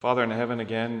Father in heaven,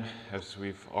 again, as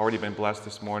we've already been blessed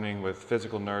this morning with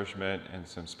physical nourishment and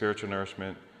some spiritual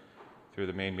nourishment through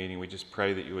the main meeting, we just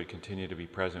pray that you would continue to be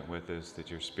present with us, that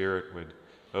your Spirit would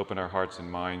open our hearts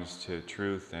and minds to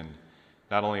truth, and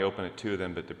not only open it to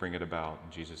them, but to bring it about.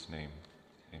 In Jesus' name,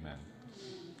 amen.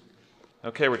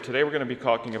 Okay, today we're going to be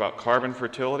talking about carbon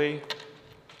fertility.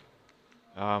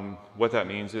 What that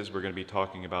means is we're going to be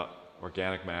talking about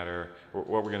organic matter.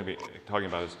 What we're going to be talking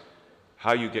about is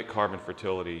how you get carbon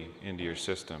fertility into your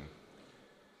system.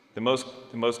 The most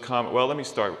common, well, let me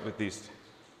start with these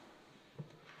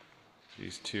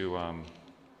two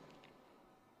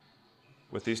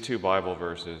Bible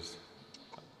verses.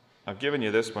 I've given you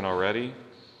this one already.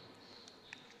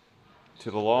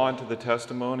 To the law and to the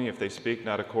testimony, if they speak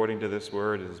not according to this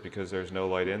word, it is because there's no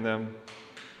light in them.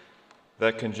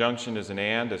 That conjunction is an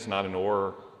and, it's not an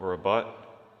or a but.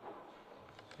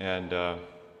 And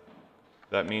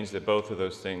that means that both of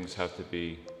those things have to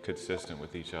be consistent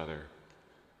with each other.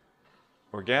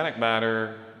 Organic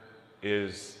matter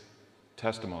is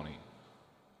testimony.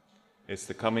 It's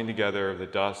the coming together of the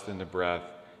dust and the breath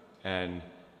and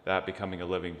that becoming a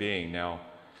living being. Now,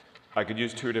 I could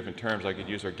use two different terms. I could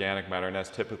use organic matter, and that's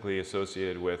typically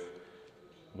associated with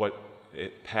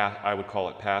I would call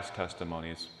it past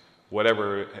testimony. It's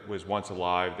whatever was once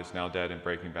alive that's now dead and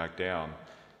breaking back down.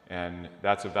 And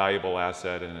that's a valuable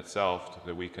asset in itself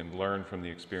that we can learn from the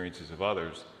experiences of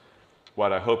others.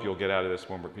 What I hope you'll get out of this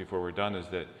one before we're done is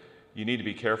that you need to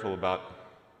be careful about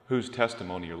whose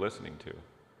testimony you're listening to,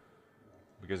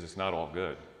 because it's not all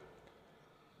good.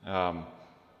 And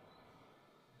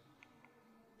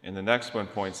the next one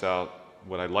points out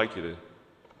what I'd like you to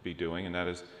be doing, and that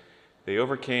is, they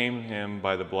overcame him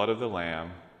by the blood of the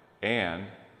Lamb, and,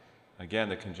 again,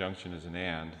 the conjunction is an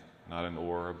and, not an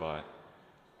or a but,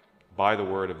 by the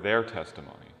word of their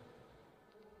testimony.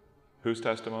 Whose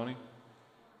testimony?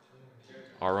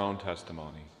 Our own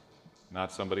testimony. Not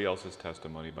somebody else's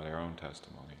testimony, but our own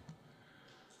testimony.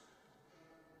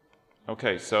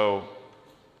 Okay, so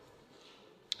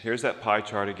here's that pie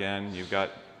chart again. You've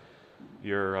got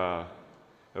your...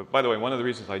 by the way, one of the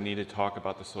reasons I need to talk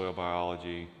about the soil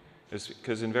biology is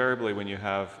because invariably when you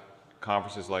have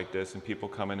conferences like this and people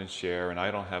come in and share, and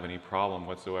I don't have any problem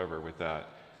whatsoever with that,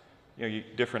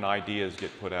 different ideas get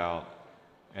put out,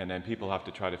 and then people have to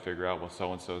try to figure out, well,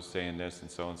 so-and-so's saying this, and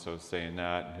so-and-so's saying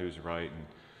that, and who's right. And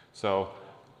so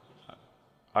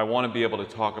I want to be able to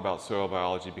talk about soil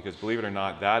biology because, believe it or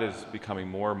not, that is becoming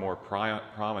more and more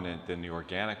prominent than the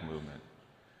organic movement.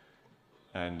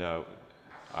 And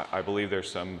I believe there's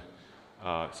some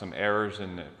errors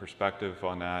in the perspective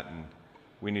on that, and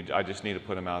I just need to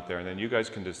put them out there, and then you guys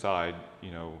can decide,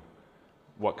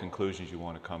 what conclusions you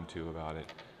want to come to about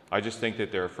it. I just think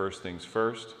that there are first things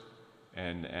first,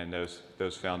 and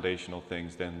those foundational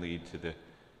things then lead to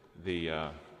the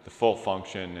full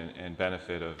function and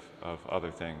benefit of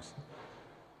other things.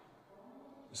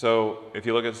 So if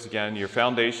you look at this again, your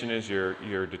foundation is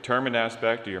your determined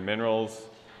aspect, your minerals,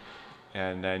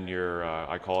 and then your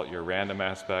I call it your random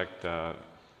aspect,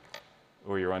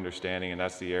 or your understanding, and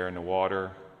that's the air and the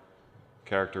water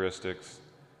characteristics.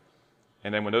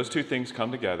 And then when those two things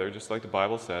come together, just like the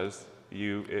Bible says,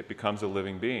 it becomes a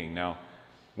living being. Now,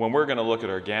 when we're going to look at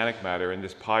organic matter in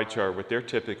this pie chart, what they're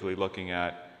typically looking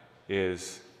at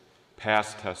is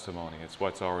past testimony. It's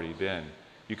what's already been.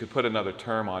 You could put another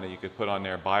term on it. You could put on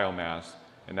there biomass,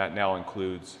 and that now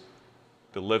includes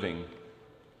the living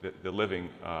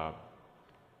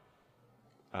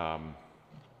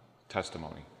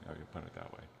testimony. You can put it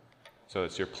that way. So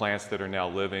it's your plants that are now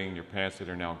living, your plants that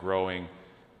are now growing,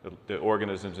 the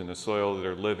organisms in the soil that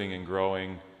are living and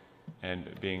growing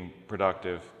and being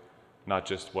productive, not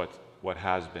just what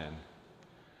has been.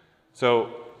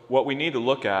 So what we need to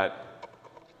look at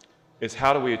is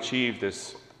how do we achieve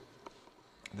this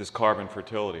carbon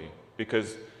fertility?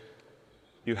 Because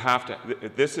you have to,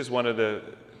 this is one of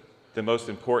the most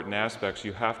important aspects.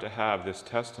 You have to have this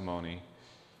testimony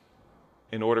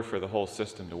in order for the whole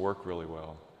system to work really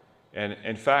well. And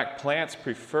in fact, plants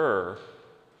prefer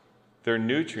their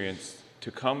nutrients to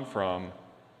come from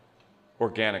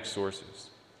organic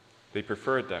sources. They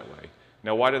prefer it that way.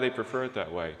 Now, why do they prefer it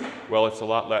that way? Well, it's a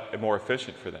lot more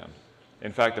efficient for them.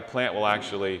 In fact, the plant will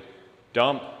actually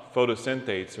dump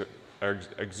photosynthates or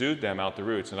exude them out the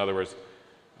roots. In other words,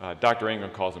 Dr. Ingram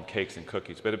calls them cakes and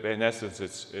cookies, but in essence,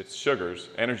 it's sugars,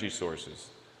 energy sources.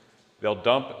 They'll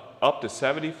dump up to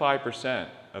 75%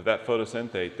 of that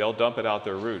photosynthate, they'll dump it out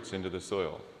their roots into the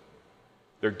soil.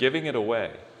 They're giving it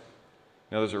away.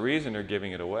 Now, there's a reason they're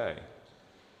giving it away.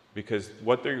 Because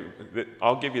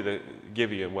I'll give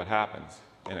you what happens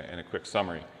in a quick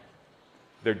summary.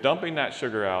 they're dumping that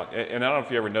sugar out. And I don't know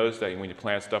if you ever noticed that when you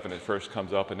plant stuff and it first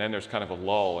comes up and then there's kind of a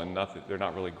lull and they're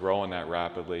not really growing that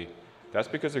rapidly. That's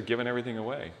because they're giving everything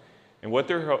away. And what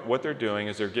they're doing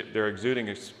is they're exuding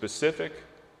a specific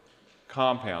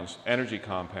compounds, energy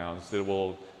compounds, that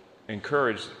will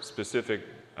encourage specific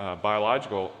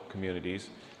biological communities,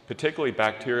 particularly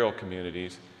bacterial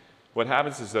communities. What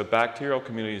happens is the bacterial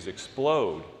communities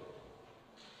explode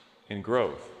in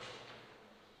growth.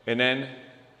 And then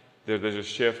there's a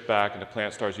shift back and the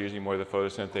plant starts using more of the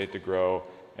photosynthate to grow.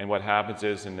 And what happens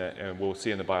is, and we'll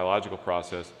see in the biological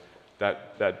process,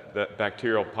 that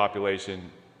bacterial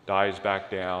population dies back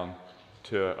down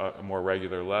to a more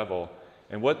regular level.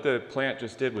 And what the plant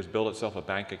just did was build itself a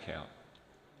bank account.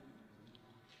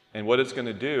 And what it's going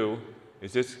to do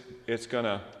is it's going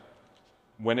to,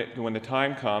 when the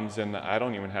time comes, and I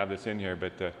don't even have this in here,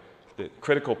 but the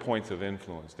critical points of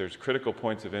influence. There's critical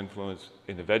points of influence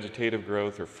in the vegetative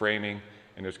growth or framing,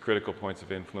 and there's critical points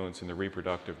of influence in the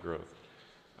reproductive growth.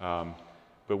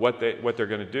 But what they're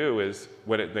going to do is,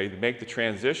 when they make the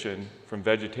transition from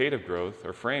vegetative growth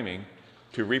or framing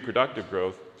to reproductive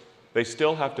growth, they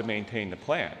still have to maintain the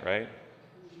plant, right?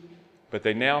 But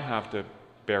they now have to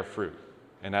bear fruit,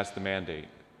 and that's the mandate.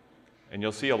 And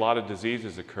you'll see a lot of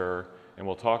diseases occur, and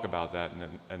we'll talk about that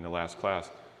in the last class,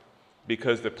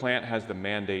 because the plant has the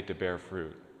mandate to bear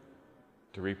fruit,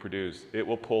 to reproduce. It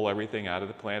will pull everything out of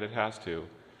the plant it has to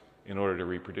in order to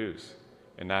reproduce.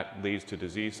 And that leads to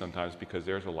disease sometimes because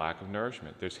there's a lack of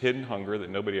nourishment. There's hidden hunger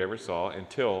that nobody ever saw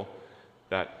until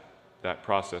that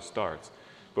process starts.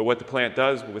 But what the plant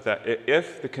does with that,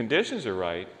 if the conditions are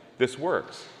right, this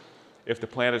works. If the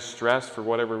plant is stressed for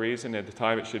whatever reason at the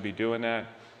time it should be doing that,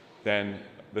 then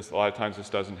a lot of times this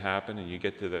doesn't happen, and you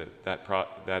get to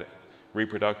that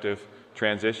reproductive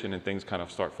transition and things kind of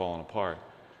start falling apart.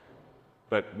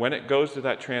 But when it goes to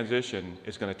that transition,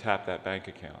 it's going to tap that bank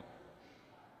account.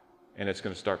 And it's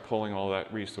going to start pulling all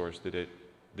that resource that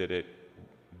it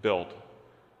built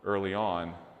early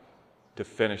on to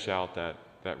finish out that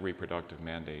reproductive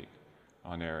mandate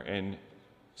on there, and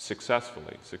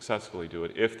successfully do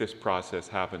it if this process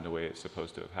happened the way it's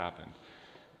supposed to have happened.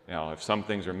 Now, if some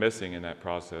things are missing in that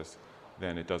process,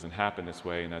 then it doesn't happen this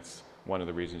way, and that's one of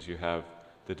the reasons you have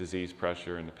the disease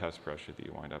pressure and the pest pressure that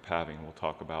you wind up having. And we'll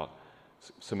talk about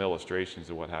some illustrations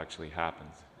of what actually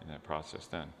happens in that process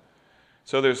then.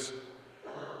 So there's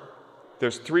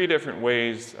three different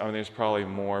ways. I mean, there's probably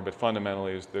more, but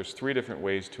fundamentally, there's three different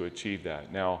ways to achieve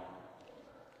that. Now,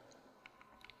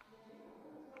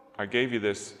 I gave you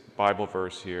this Bible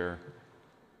verse here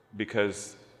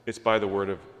because it's by the word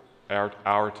of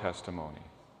our testimony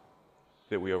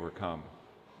that we overcome.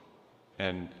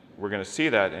 And we're going to see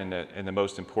that in the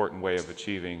most important way of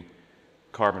achieving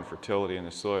carbon fertility in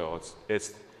the soil.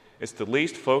 It's the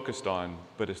least focused on,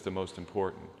 but it's the most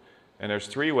important. And there's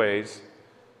three ways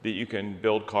that you can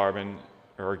build carbon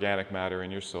or organic matter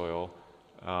in your soil.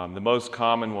 The most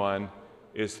common one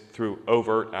is through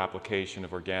overt application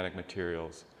of organic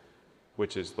materials,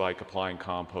 which is like applying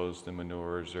compost and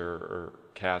manures or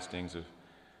castings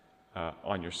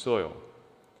on your soil.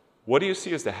 What do you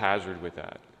see as the hazard with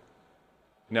that?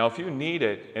 Now, if you need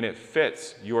it and it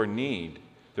fits your need,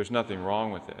 there's nothing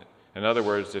wrong with it. In other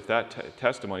words, if that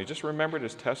testimony, just remember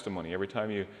this testimony every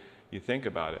time you think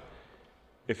about it.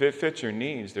 If it fits your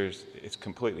needs, it's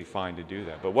completely fine to do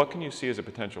that. But what can you see as a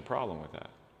potential problem with that?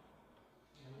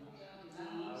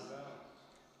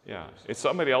 Yeah, it's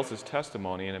somebody else's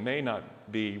testimony, and it may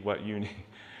not be what you need.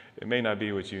 It may not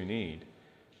be what you need.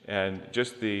 And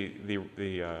just the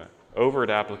overt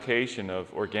application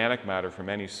of organic matter from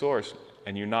any source,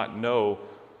 and you not know,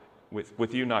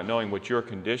 with you not knowing what your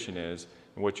condition is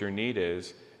and what your need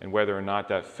is, and whether or not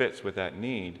that fits with that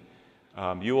need,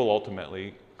 you will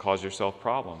ultimately cause yourself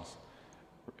problems.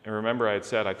 And remember, I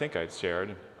think I'd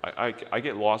shared, I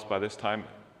get lost by this time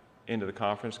into the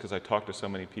conference because I talked to so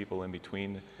many people in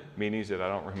between meetings that I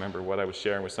don't remember what I was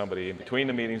sharing with somebody in between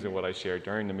the meetings and what I shared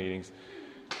during the meetings.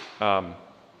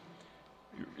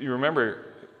 You remember,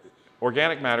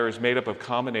 organic matter is made up of a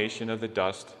combination of the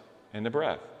dust and the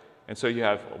breath. And so you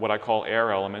have what I call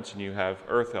air elements and you have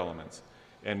earth elements.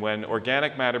 And when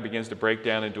organic matter begins to break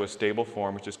down into a stable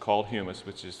form, which is called humus,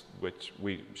 which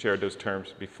we shared those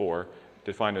terms before,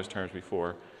 defined those terms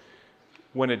before,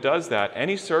 when it does that,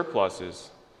 any surpluses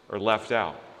are left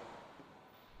out.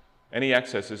 Any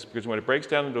excesses, because when it breaks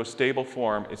down into a stable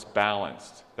form, it's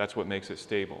balanced. That's what makes it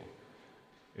stable,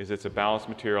 is it's a balanced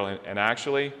material. And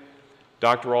actually,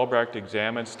 Dr. Albrecht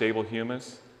examined stable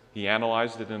humus. He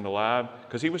analyzed it in the lab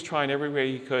because he was trying every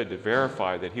way he could to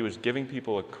verify that he was giving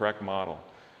people a correct model.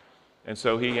 And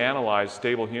so he analyzed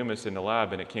stable humus in the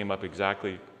lab, and it came up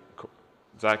exactly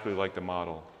exactly like the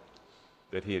model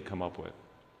that he had come up with.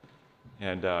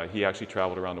 And he actually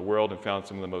traveled around the world and found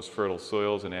some of the most fertile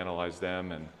soils and analyzed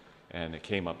them, and it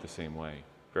came up the same way,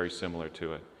 very similar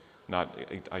to it, not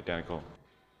identical.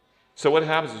 So what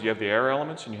happens is you have the air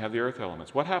elements and you have the earth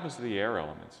elements. What happens to the air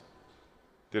elements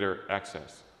that are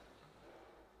excess?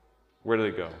 Where do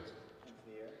they go?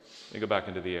 They go back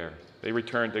into the air. They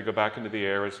go back into the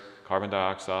air as carbon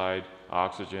dioxide,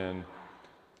 oxygen,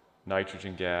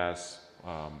 nitrogen gas,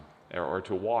 or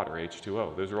to water,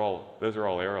 H2O. Those are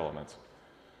all air elements,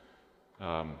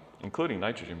 including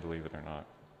nitrogen, believe it or not.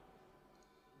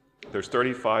 There's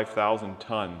 35,000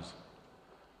 tons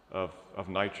of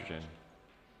nitrogen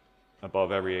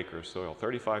above every acre of soil.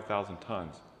 35,000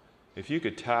 tons. If you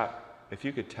could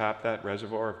tap that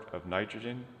reservoir of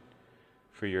nitrogen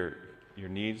for your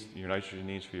needs, your nitrogen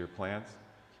needs for your plants,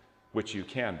 which you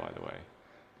can, by the way,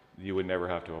 you would never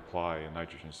have to apply a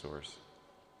nitrogen source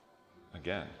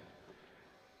again.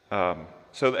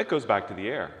 So that goes back to the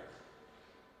air.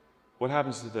 What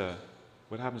happens to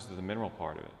the mineral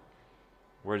part of it?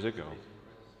 Where does it go?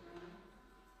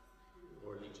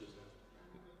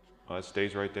 Well, it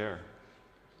stays right there.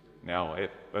 Now,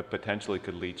 it potentially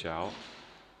could leach out,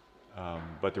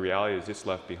 but the reality is it's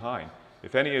left behind.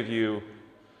 If any of you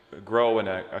grow in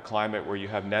a climate where you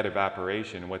have net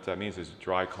evaporation, and what that means is a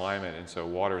dry climate, and so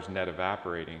water is net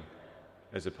evaporating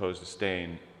as opposed to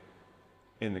staying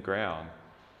in the ground,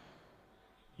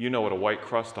 you know what a white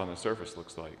crust on the surface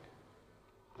looks like.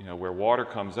 You know, where water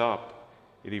comes up,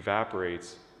 it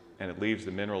evaporates and it leaves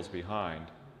the minerals behind,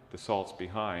 the salts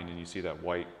behind, and you see that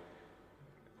white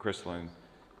crystalline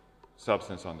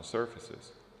substance on the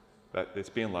surfaces. That it's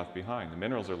being left behind. The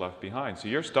minerals are left behind. So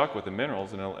you're stuck with the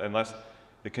minerals, and unless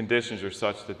the conditions are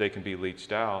such that they can be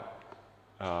leached out,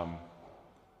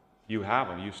 you have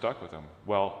them, you're stuck with them.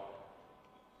 Well,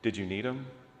 did you need them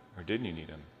or didn't you need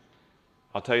them?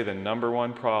 I'll tell you the number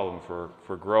one problem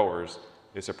for growers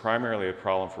is primarily a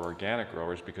problem for organic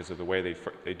growers because of the way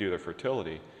they do their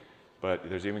fertility. But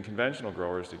there's even conventional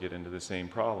growers that get into the same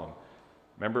problem.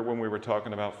 Remember when we were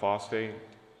talking about phosphate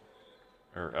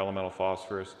or elemental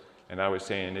phosphorus, and I was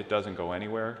saying it doesn't go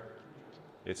anywhere?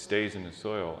 It stays in the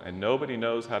soil, and nobody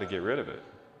knows how to get rid of it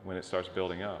when it starts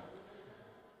building up.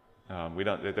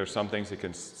 There's some things that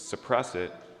can suppress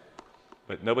it,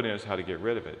 but nobody knows how to get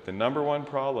rid of it. The number one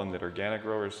problem that organic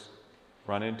growers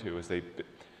run into is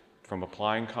from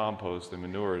applying compost and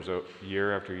manures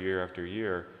year after year after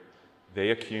year, they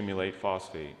accumulate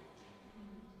phosphate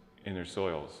in their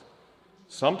soils.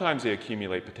 Sometimes they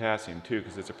accumulate potassium too,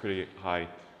 because it's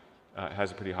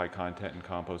has a pretty high content in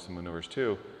compost and manures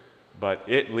too. But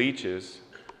it leaches,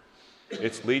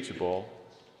 it's leachable,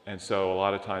 and so a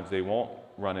lot of times they won't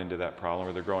run into that problem,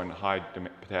 or they're growing high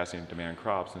potassium demand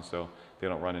crops, and so they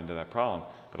don't run into that problem.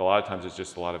 But a lot of times it's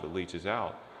just a lot of it leaches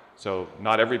out. So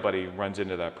not everybody runs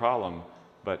into that problem,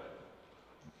 but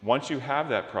once you have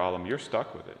that problem, you're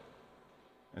stuck with it.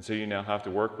 And so you now have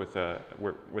to work with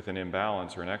an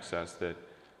imbalance or an excess that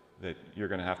you're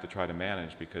going to have to try to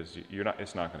manage, because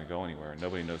it's not going to go anywhere.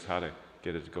 Nobody knows how to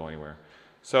get it to go anywhere.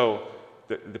 So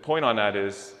the point on that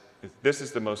is this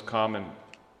is the most common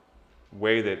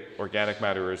way that organic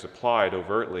matter is applied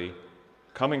overtly,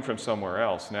 coming from somewhere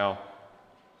else. Now,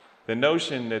 the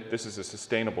notion that this is a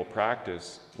sustainable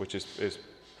practice, which is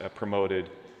promoted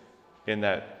in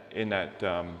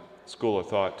that school of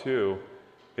thought too,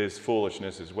 is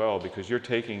foolishness as well, because you're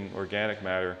taking organic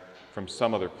matter from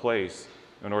some other place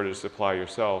in order to supply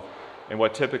yourself. And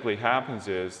what typically happens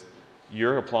is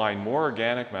you're applying more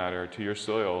organic matter to your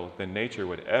soil than nature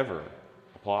would ever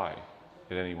apply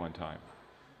at any one time.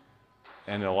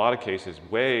 And in a lot of cases,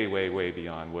 way, way, way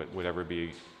beyond what would ever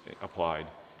be applied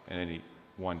at any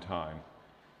one time.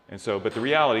 And so, but the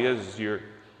reality is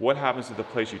what happens to the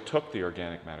place you took the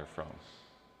organic matter from?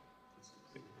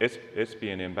 It's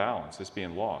being imbalanced, it's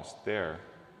being lost there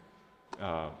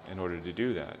in order to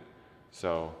do that.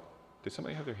 So, did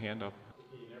somebody have their hand up?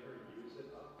 You never use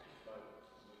it up?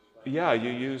 Yeah,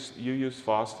 you use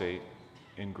phosphate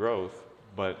in growth,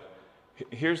 but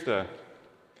here's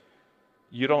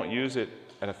you don't use it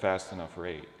at a fast enough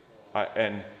rate.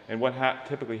 And what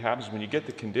typically happens when you get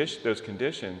those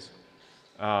conditions,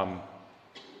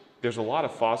 there's a lot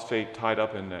of phosphate tied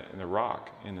up in the rock,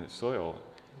 in the soil,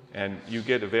 and you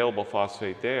get available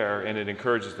phosphate there, and it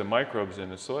encourages the microbes in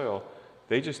the soil.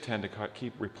 They just tend to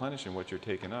keep replenishing what you're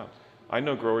taking up. I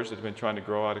know growers that have been trying to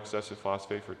grow out excessive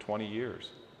phosphate for 20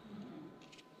 years,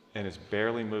 and it's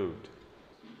barely moved.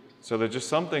 So there's just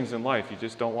some things in life you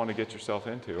just don't want to get yourself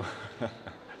into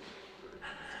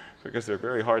because they're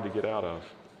very hard to get out of.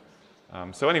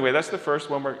 So anyway, that's the first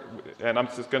one, and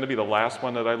it's going to be the last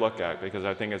one that I look at because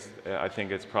I think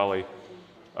it's probably,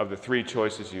 of the three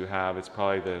choices you have, it's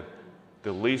probably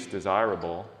the least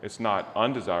desirable. It's not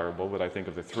undesirable, but I think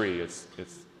of the three,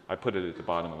 I put it at the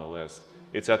bottom of the list.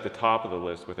 It's at the top of the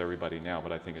list with everybody now,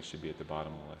 but I think it should be at the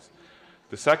bottom of the list.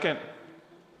 The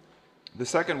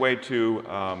second way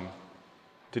to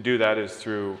do that is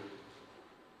through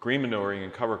green manuring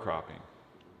and cover cropping.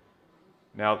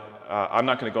 Now, I'm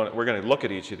not going to go. We're going to look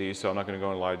at each of these, so I'm not going to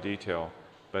go into a lot of detail.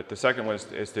 But the second one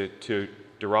is to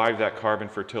derive that carbon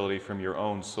fertility from your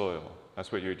own soil.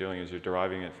 That's what you're doing, is you're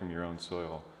deriving it from your own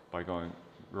soil by growing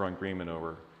green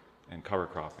manure and cover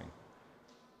cropping.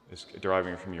 It's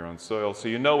deriving it from your own soil, so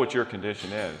you know what your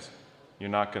condition is. You're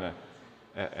not going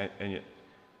to,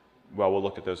 well, we'll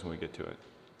look at those when we get to it.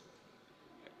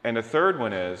 And the third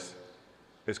one is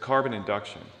carbon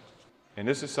induction. And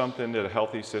this is something that a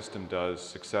healthy system does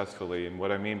successfully. And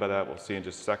what I mean by that, we'll see in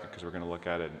just a second because we're going to look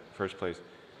at it in the first place.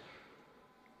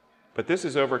 But this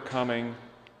is overcoming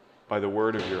by the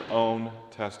word of your own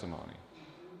testimony.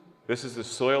 This is the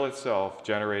soil itself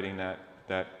generating that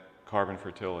carbon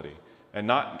fertility. And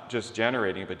not just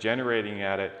generating it, but generating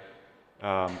at it.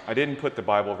 I didn't put the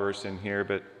Bible verse in here,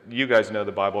 but you guys know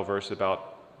the Bible verse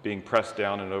about being pressed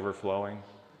down and overflowing.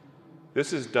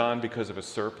 This is done because of a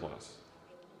surplus.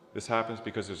 This happens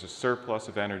because there's a surplus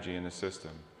of energy in the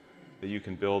system that you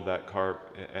can build that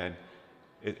and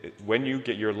when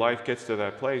your life gets to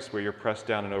that place where you're pressed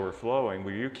down and overflowing,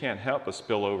 where you can't help but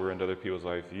spill over into other people's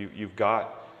life, you've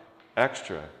got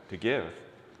extra to give.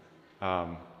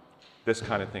 This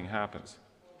kind of thing happens.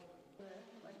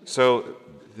 So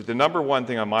the number one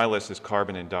thing on my list is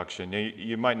carbon induction.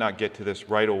 You might not get to this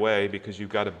right away because you've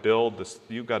got to build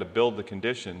the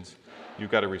conditions.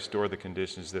 You've got to restore the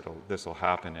conditions that this will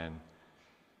happen in.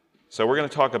 So we're going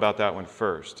to talk about that one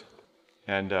first.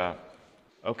 And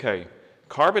okay,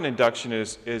 carbon induction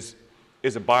is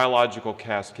a biological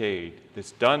cascade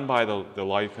that's done by the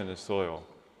life in the soil.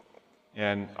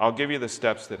 And I'll give you the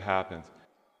steps that happen.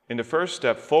 In the first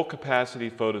step, full capacity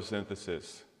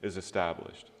photosynthesis is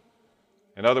established.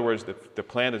 In other words, the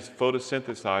plant is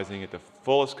photosynthesizing at the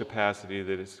fullest capacity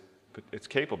that it's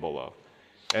capable of.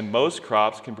 And most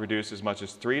crops can produce as much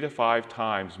as 3 to 5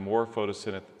 times more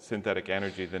photosynthetic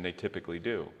energy than they typically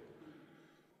do.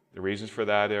 The reasons for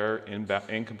that are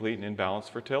incomplete and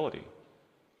imbalanced fertility.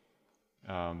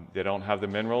 They don't have the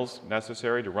minerals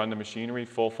necessary to run the machinery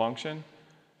full function.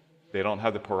 They don't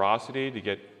have the porosity to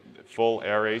get full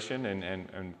aeration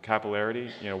and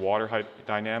capillarity, water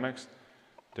dynamics,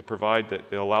 to provide that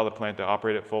they allow the plant to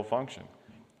operate at full function.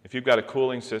 If you've got a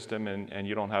cooling system and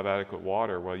you don't have adequate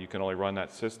water, well, you can only run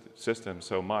that system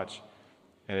so much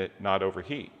and it not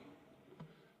overheat.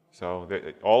 So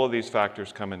all of these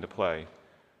factors come into play.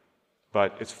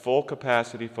 But it's full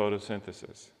capacity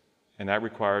photosynthesis, and that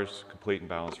requires complete and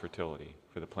balanced fertility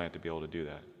for the plant to be able to do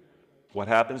that. What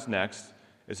happens next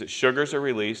is that sugars are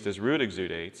released as root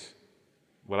exudates,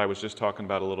 what I was just talking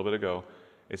about a little bit ago.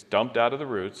 It's dumped out of the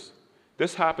roots.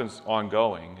 This happens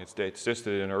ongoing. It's just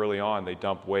that early on they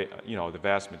dump the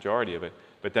vast majority of it,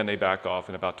 but then they back off,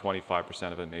 and about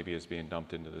 25% of it maybe is being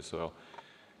dumped into the soil.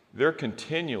 They're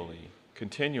continually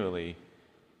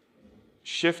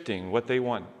shifting what they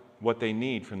want, what they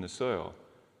need from the soil.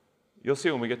 You'll see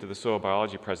when we get to the soil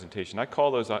biology presentation, I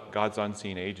call those God's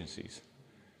unseen agencies,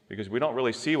 because we don't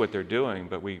really see what they're doing,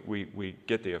 but we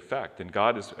get the effect. And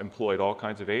God has employed all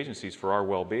kinds of agencies for our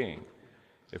well-being,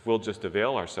 if we'll just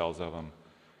avail ourselves of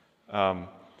them.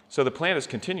 So the plant is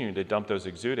continuing to dump those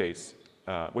exudates,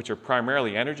 which are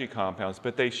primarily energy compounds,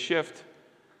 but they shift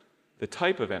the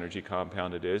type of energy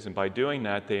compound it is, and by doing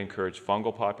that, they encourage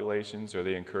fungal populations, or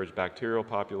they encourage bacterial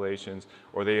populations,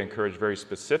 or they encourage very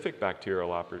specific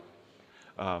bacterial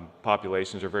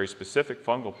populations or very specific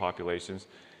fungal populations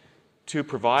to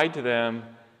provide to them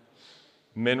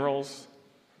minerals,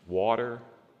 water,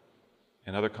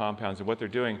 and other compounds. And what they're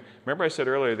doing, remember I said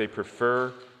earlier they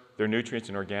prefer their nutrients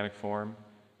in organic form?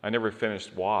 I never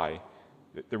finished why.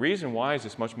 The reason why is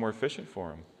it's much more efficient for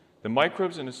them. The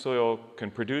microbes in the soil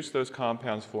can produce those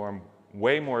compounds for them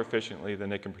way more efficiently than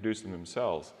they can produce them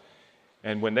themselves.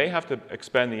 And when they have to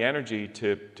expend the energy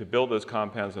to build those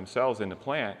compounds themselves in the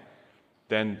plant,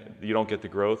 then you don't get the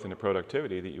growth and the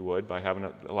productivity that you would by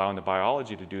allowing the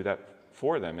biology to do that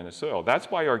for them in the soil.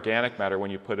 That's why organic matter, when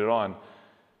you put it on,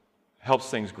 helps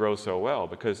things grow so well,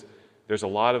 because there's a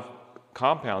lot of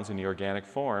compounds in the organic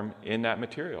form in that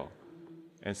material.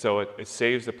 And so it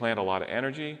saves the plant a lot of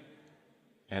energy,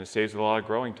 and it saves it a lot of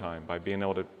growing time by being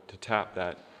able to tap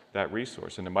that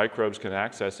resource. And the microbes can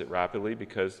access it rapidly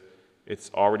because it's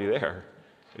already there.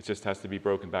 It just has to be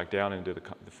broken back down into the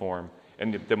form.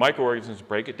 And the microorganisms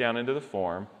break it down into the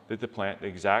form that the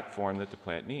exact form that the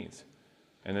plant needs.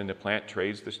 And then the plant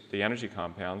trades the energy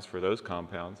compounds for those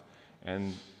compounds,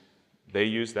 and they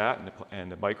use that,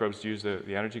 and the microbes use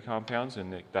the energy compounds,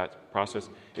 and that process.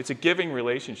 It's a giving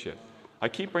relationship. I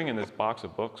keep bringing this box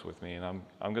of books with me, and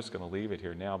I'm just going to leave it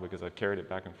here now because I've carried it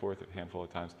back and forth a handful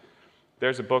of times.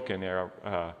 There's a book in there,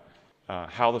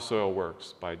 How the Soil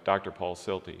Works by Dr. Paul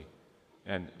Silty.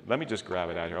 And let me just grab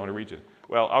it out here. I want to read you.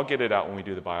 Well, I'll get it out when we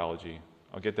do the biology.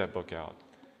 I'll get that book out.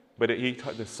 But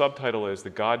the subtitle is The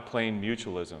God Plane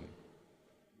Mutualism.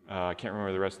 I can't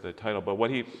remember the rest of the title, but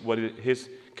his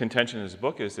contention in his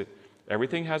book is that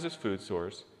everything has its food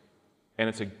source, and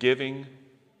it's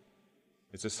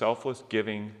a selfless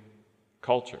giving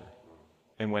culture.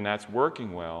 And when that's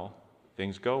working well,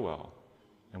 things go well.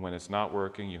 And when it's not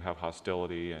working, you have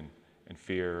hostility and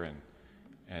fear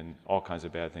and all kinds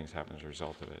of bad things happen as a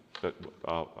result of it.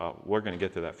 But we're going to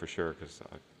get to that for sure, because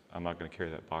I'm not going to carry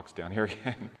that box down here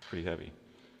again. Pretty heavy.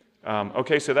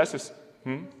 Okay, so that's this.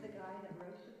 Who's the guy that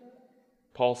wrote the book?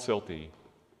 Paul Silty,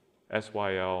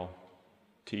 Syltie.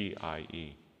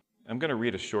 I'm going to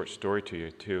read a short story to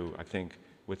you, too, I think,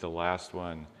 with the last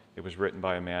one. It was written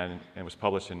by a man and was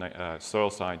published in Soil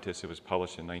Scientist. It was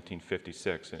published in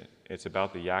 1956. And it's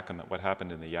about what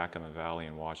happened in the Yakima Valley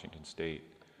in Washington State.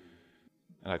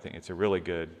 And I think it's a really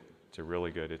good.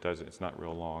 It's not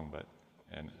real long,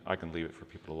 and I can leave it for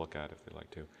people to look at if they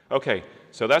like to. Okay,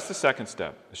 so that's the second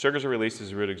step. The sugars are released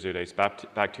as root exudates.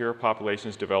 Bacterial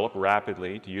populations develop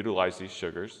rapidly to utilize these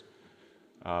sugars.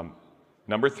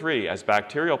 Number 3, as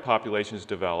bacterial populations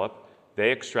develop,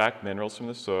 they extract minerals from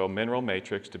the soil, mineral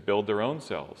matrix, to build their own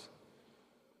cells.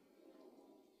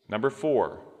 Number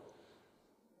 4,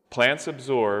 plants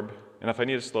absorb, and if I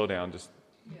need to slow down, just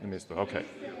let me slow. Okay.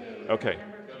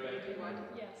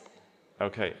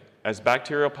 Okay. As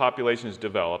bacterial populations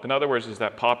develop, in other words, as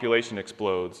that population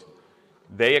explodes,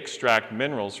 they extract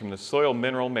minerals from the soil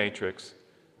mineral matrix,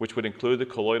 which would include the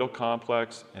colloidal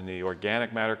complex and the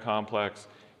organic matter complex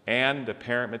and the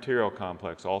parent material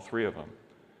complex, all 3 of them.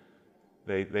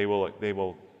 They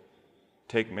will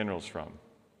take minerals from.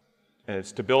 And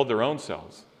it's to build their own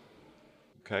cells.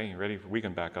 Okay, you ready? We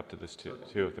can back up to this too,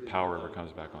 if the power ever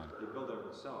comes back on. They build their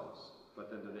own cells, but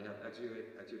then do they have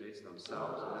exudates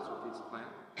themselves, and that's what feeds the plant?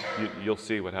 You'll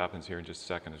see what happens here in just a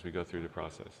second as we go through the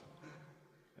process.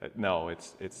 No,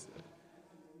 it's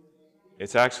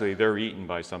actually they're eaten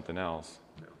by something else.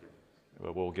 Okay.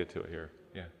 But we'll get to it here.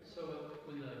 Yeah. So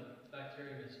when the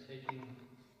bacterium is taking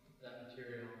that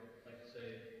material, like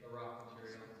say a rock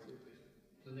material,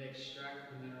 when they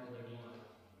extract the mineral they want,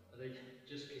 are they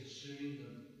just consuming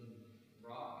the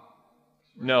rock?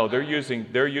 No, they're using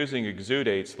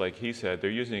exudates, like he said. They're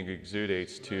using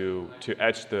exudates to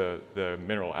etch the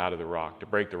mineral out of the rock, to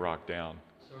break the rock down.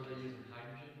 So are they using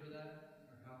hydrogen for that?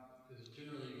 Or how? Because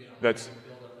generally you get a That's hydrogen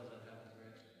buildup as that happens,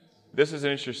 right? This is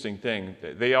an interesting thing.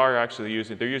 They are actually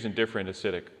using different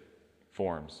acidic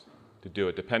forms to do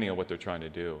it, depending on what they're trying to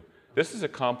do. This is a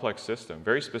complex system,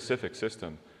 very specific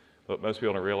system, but most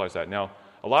people don't realize that. Now,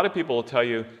 a lot of people will tell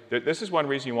you that this is one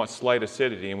reason you want slight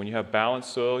acidity, and when you have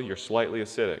balanced soil, you're slightly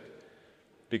acidic.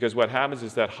 Because what happens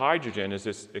is that hydrogen is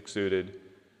exuded.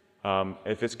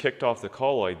 If it's kicked off the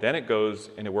colloid, then it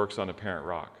goes and it works on the parent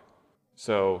rock.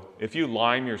 So if you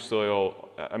lime your soil,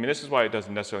 this is why it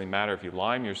doesn't necessarily matter if you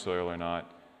lime your soil or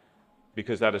not,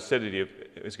 because that acidity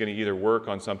is going to either work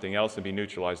on something else and be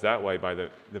neutralized that way by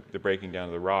the breaking down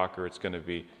of the rock, or it's going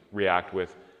to react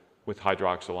with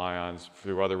hydroxyl ions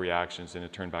through other reactions and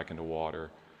it turn back into water.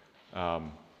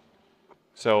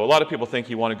 So a lot of people think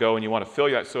you want to go and you want to fill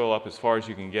that soil up as far as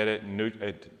you can get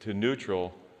it to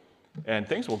neutral, and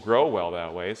things will grow well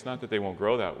that way. It's not that they won't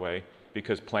grow that way,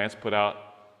 because plants put out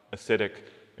acidic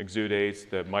exudates,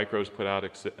 the microbes put out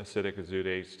acidic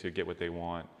exudates to get what they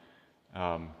want.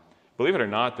 Believe it or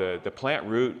not, the plant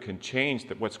root can change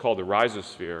what's called the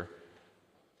rhizosphere,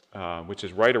 which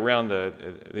is right around the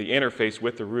interface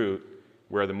with the root,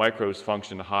 where the microbes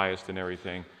function the highest and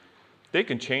everything. They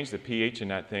can change the pH in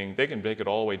that thing. They can make it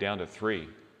all the way down to 3.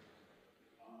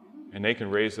 And they can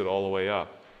raise it all the way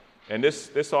up. And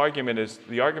this argument is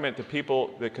the argument to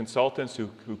people, the consultants who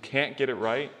can't get it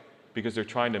right because they're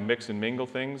trying to mix and mingle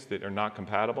things that are not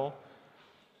compatible.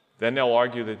 Then they'll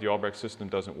argue that the Albrecht system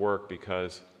doesn't work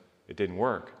because it didn't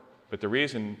work. But the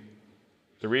reason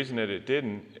that it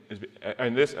didn't is,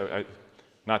 and this,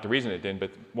 not the reason it didn't,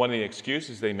 but one of the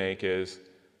excuses they make is,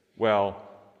 well,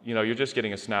 you're just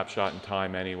getting a snapshot in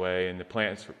time anyway, and the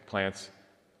plants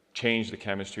change the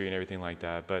chemistry and everything like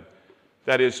that. But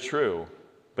that is true,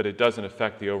 but it doesn't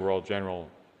affect the overall general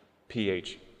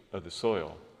pH of the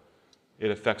soil.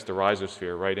 It affects the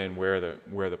rhizosphere right in where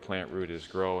the plant root is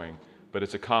growing. But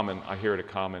it's I hear it a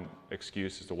common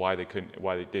excuse as to why they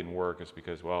didn't work is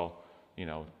because, well,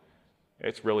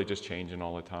 it's really just changing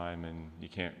all the time and you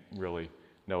can't really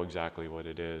know exactly what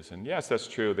it is. And yes, that's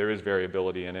true. There is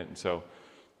variability in it. And so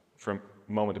from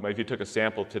moment to moment, if you took a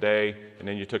sample today and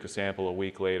then you took a sample a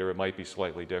week later, it might be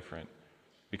slightly different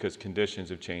because conditions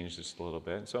have changed just a little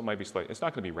bit. So it might be it's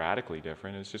not going to be radically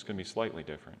different. It's just going to be slightly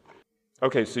different.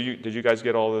 Okay, so did you guys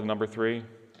get all of the number 3?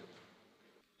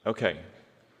 Okay.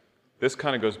 This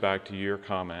kind of goes back to your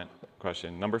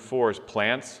question. Number 4 is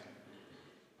plants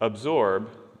absorb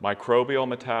microbial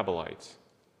metabolites.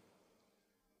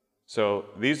 So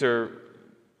these are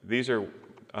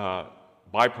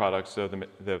byproducts of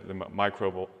the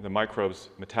microbes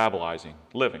metabolizing,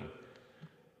 living,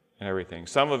 and everything.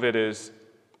 Some of it is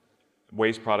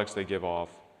waste products they give off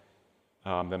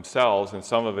themselves, and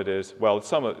some of it is,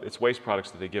 it's waste products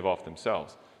that they give off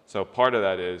themselves. So part of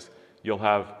that is you'll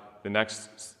have the next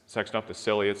section up, the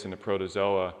ciliates and the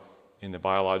protozoa in the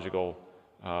biological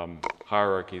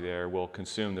hierarchy there will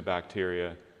consume the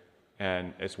bacteria,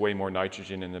 and it's way more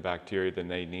nitrogen in the bacteria than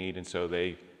they need, and so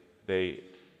they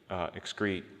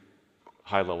excrete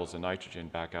high levels of nitrogen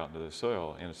back out into the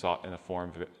soil in a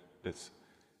form that's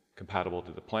compatible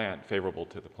to the plant, favorable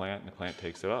to the plant, and the plant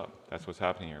takes it up. That's what's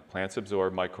happening here. Plants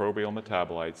absorb microbial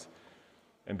metabolites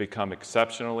and become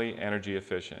exceptionally energy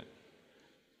efficient.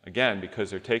 Again, because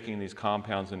they're taking these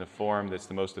compounds in a form that's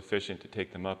the most efficient to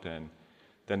take them up in,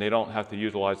 then they don't have to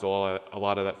utilize a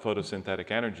lot of that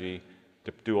photosynthetic energy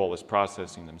to do all this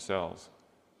processing themselves.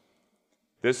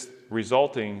 This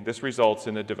results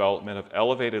in the development of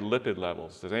elevated lipid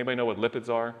levels. Does anybody know what lipids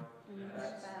are?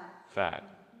 Fat,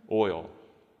 oil.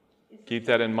 Keep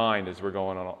that in mind as we're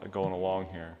going along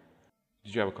here.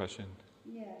 Did you have a question?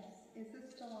 Yes. Is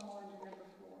this still on number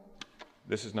 4?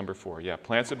 This is number 4. Yeah,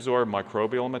 plants absorb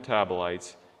microbial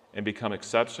metabolites and become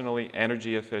exceptionally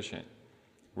energy efficient,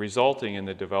 resulting in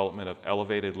the development of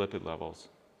elevated lipid levels.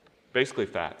 Basically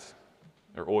fats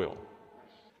or oil.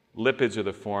 Lipids are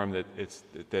the form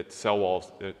that cell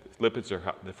walls. Lipids are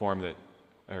the form that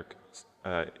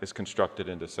is constructed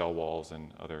into cell walls and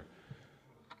other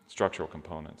structural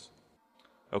components.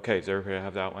 Okay, does everybody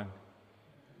have that one?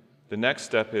 The next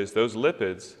step is those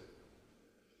lipids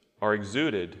are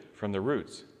exuded from the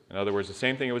roots. In other words, the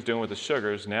same thing it was doing with the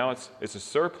sugars, now it's a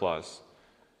surplus.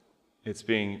 It's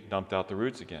being dumped out the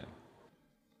roots again.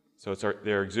 So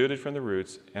they're exuded from the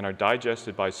roots and are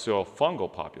digested by soil fungal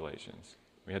populations.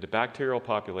 We had the bacterial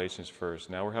populations first,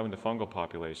 now we're having the fungal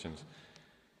populations.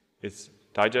 It's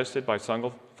digested by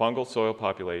fungal soil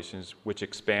populations which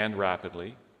expand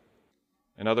rapidly.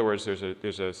 In other words, there's a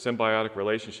symbiotic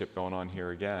relationship going on here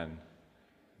again.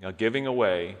 Now, giving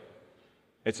away,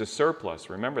 it's a surplus.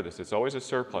 Remember this, it's always a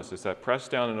surplus. It's that pressed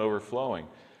down and overflowing.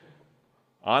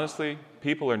 Honestly,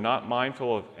 people are not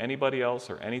mindful of anybody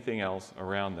else or anything else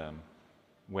around them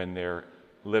when they're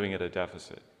living at a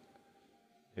deficit.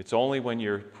 It's only when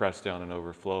you're pressed down and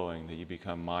overflowing that you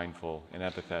become mindful and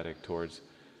empathetic towards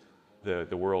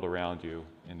the world around you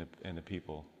and the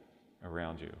people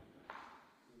around you.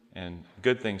 And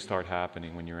good things start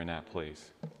happening when you're in that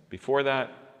place. Before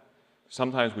that,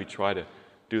 sometimes we try to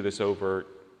do this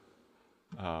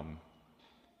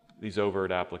these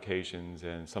overt applications,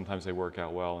 and sometimes they work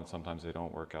out well, and sometimes they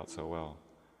don't work out so well.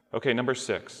 Okay, number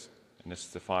 6, and this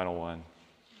is the final one.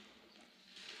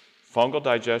 Fungal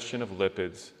digestion of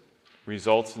lipids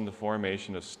results in the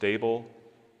formation of stable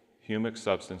humic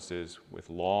substances with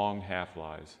long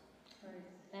half-lives.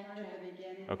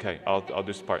 Okay, I'll do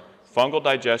this part. Fungal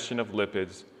digestion of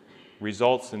lipids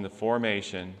results in the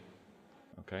formation,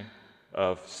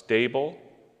 of stable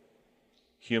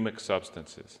humic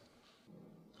substances.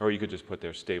 Or you could just put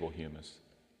there stable humus.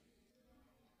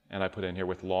 And I put in here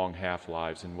with long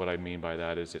half-lives, and what I mean by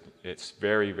that is it's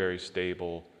very, very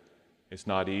stable. It's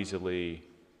not easily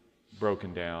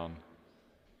broken down.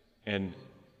 And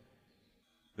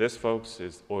this, folks,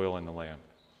 is oil in the lamp.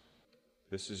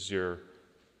 This is your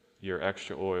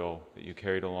extra oil that you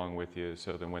carried along with you,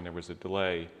 so that when there was a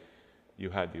delay,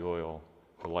 you had the oil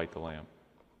to light the lamp.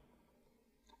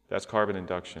 That's carbon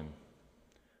induction.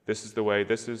 This is the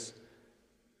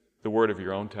word of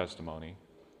your own testimony.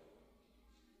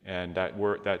 And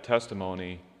that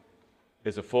testimony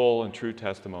is a full and true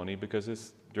testimony because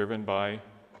it's driven by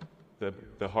the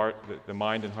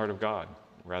mind and heart of God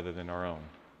rather than our own.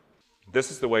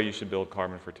 This is the way you should build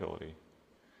carbon fertility.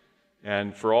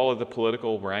 And for all of the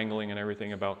political wrangling and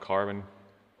everything about carbon,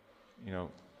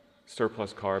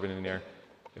 surplus carbon in there,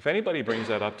 if anybody brings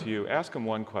that up to you, ask them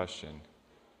one question.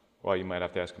 Well, you might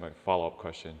have to ask them a follow-up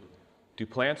question. Do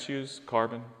plants use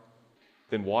carbon?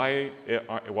 Then why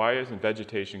isn't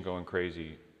vegetation going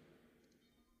crazy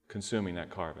consuming that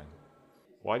carbon?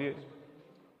 Why do you?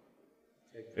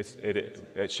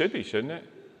 It should be, shouldn't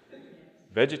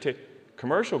it?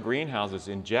 Commercial greenhouses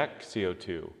inject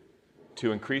CO2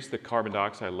 to increase the carbon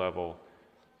dioxide level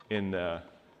in the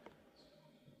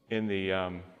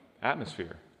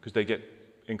atmosphere because they get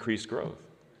increased growth.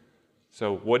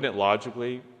 So wouldn't it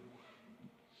logically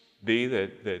be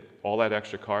that all that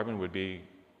extra carbon would be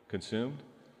consumed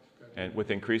and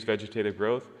with increased vegetative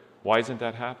growth? Why isn't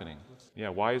that happening? Yeah,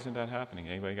 why isn't that happening?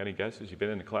 Anybody got any guesses? You've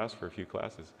been in the class for a few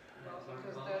classes. Well,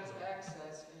 because that's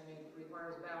excess and it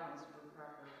requires balance for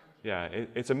proper. Yeah,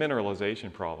 it's a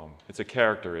mineralization problem. It's a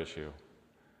character issue.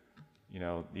 You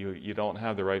know, you don't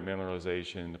have the right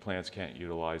mineralization, the plants can't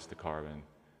utilize the carbon.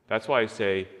 That's why I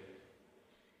say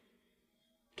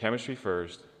chemistry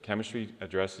first. Chemistry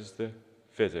addresses the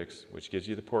physics, which gives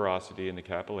you the porosity and the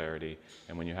capillarity,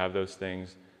 and when you have those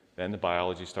things, then the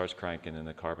biology starts cranking and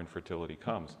the carbon fertility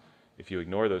comes. If you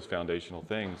ignore those foundational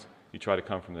things, you try to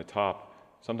come from the top,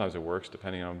 sometimes it works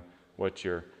depending on what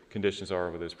your conditions are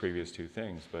over those previous two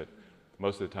things, but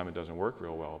most of the time it doesn't work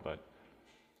real well. But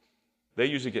they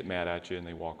usually get mad at you and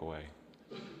they walk away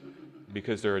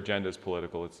because their agenda is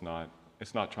political. It's not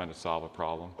trying to solve a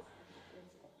problem,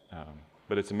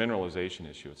 but it's a mineralization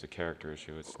issue. It's a character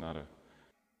issue. It's not a.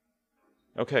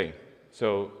 Okay,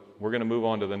 so we're going to move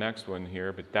on to the next one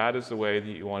here, but that is the way that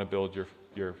you want to build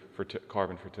your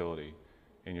carbon fertility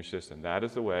in your system. That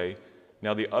is the way.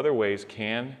 Now the other ways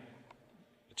can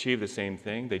achieve the same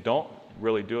thing. They don't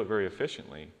really do it very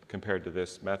efficiently compared to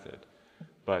this method,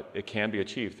 but it can be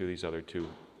achieved through these other two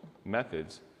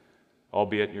methods,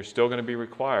 albeit you're still going to be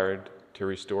required to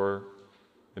restore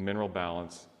the mineral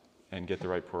balance and get the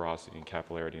right porosity and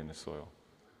capillarity in the soil.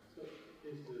 So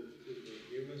is the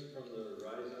humus from the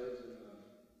rhizoids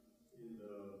in the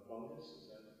fungus, is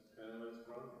that kind of what it's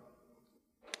from?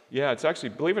 Yeah, it's actually,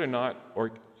 believe it or not,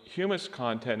 or humus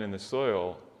content in the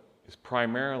soil is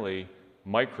primarily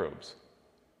microbes,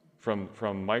 from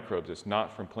microbes. It's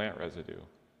not from plant residue.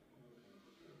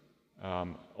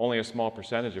 Only a small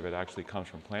percentage of it actually comes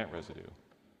from plant residue.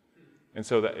 And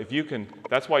so that if you can,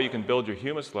 that's why you can build your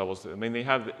humus levels. I mean,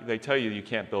 they tell you you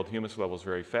can't build humus levels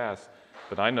very fast,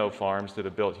 but I know farms that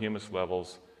have built humus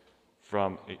levels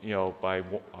from, by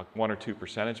 1 or 2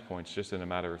 percentage points just in a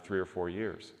matter of 3 or 4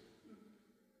 years.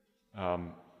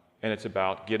 And it's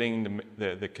about getting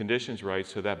the conditions right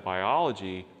so that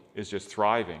biology is just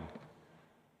thriving.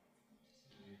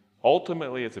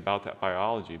 Ultimately, it's about that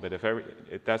biology, but if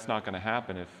that's not going to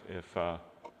happen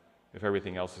if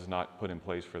everything else is not put in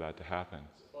place for that to happen.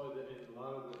 Suppose that a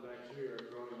lot of the bacteria are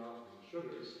growing off of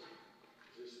sugars. Is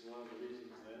this one of the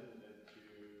reasons then that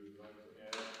you like to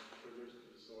add sugars to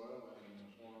the soil in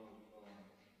the form of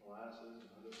molasses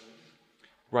and other things?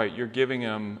 Right, you're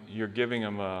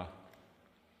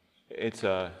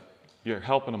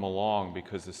helping them along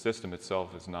because the system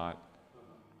itself is not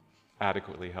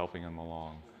adequately helping them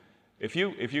along. If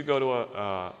you go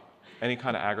to any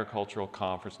kind of agricultural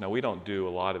conference, now we don't do a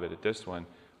lot of it at this one,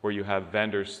 where you have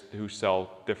vendors who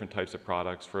sell different types of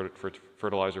products,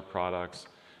 fertilizer products,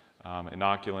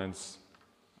 inoculants,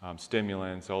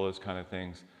 stimulants, all those kind of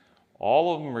things.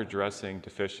 All of them are addressing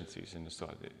deficiencies in the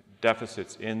soil,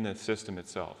 deficits in the system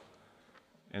itself.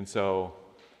 And so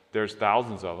there's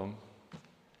thousands of them.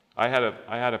 I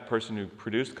had a person who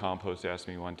produced compost ask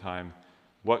me one time,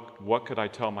 what could I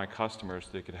tell my customers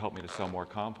that could help me to sell more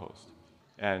compost?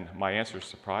 And my answer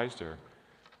surprised her,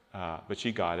 but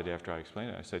she got it after I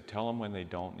explained it. I said, tell them when they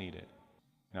don't need it.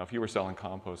 Now, if you were selling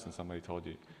compost and somebody told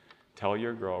you, tell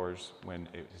your growers when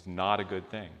it is not a good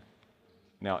thing.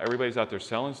 Now, everybody's out there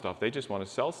selling stuff. They just want to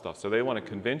sell stuff. So they want to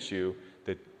convince you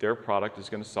that their product is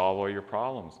going to solve all your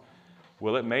problems.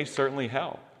 Well, it may certainly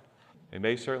help. It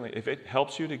may certainly, if it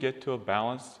helps you to get to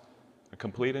a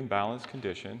complete and balanced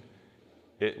condition,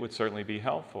 it would certainly be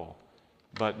helpful.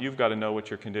 But you've got to know what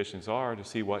your conditions are to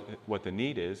see what the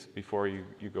need is before you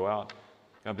go out.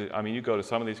 I mean, you go to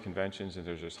some of these conventions and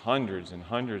there's just hundreds and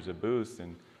hundreds of booths,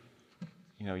 and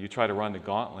you try to run the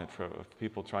gauntlet for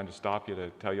people trying to stop you to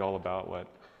tell you all about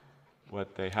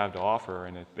what they have to offer,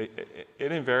 and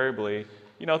it invariably,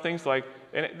 things like,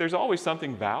 and there's always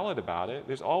something valid about it.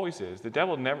 There's always is. The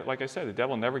devil never, like I said, the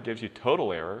devil never gives you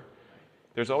total error.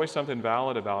 There's always something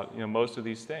valid about most of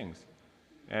these things,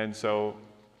 and so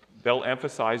they'll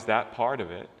emphasize that part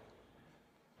of it,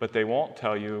 but they won't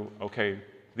tell you, okay,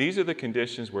 these are the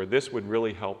conditions where this would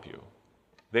really help you.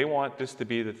 They want this to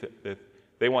be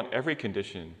they want every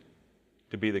condition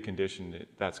to be the condition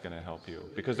that's going to help you,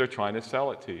 because they're trying to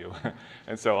sell it to you.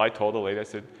 And so I told the lady, I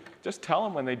said, just tell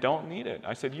them when they don't need it.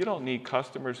 I said, you don't need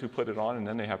customers who put it on and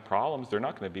then they have problems. They're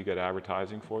not going to be good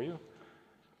advertising for you.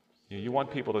 You want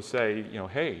people to say,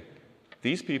 hey,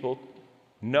 these people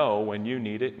know when you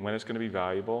need it, when it's going to be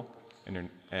valuable,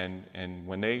 and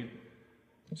when they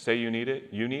say you need it,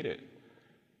 you need it.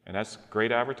 And that's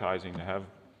great advertising to have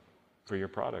for your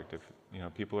product if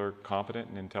people are competent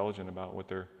and intelligent about what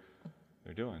they're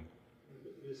doing.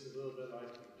 This is a little bit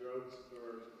like drugs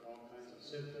for all kinds of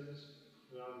symptoms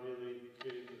without really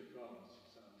getting to the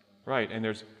cause. Right, and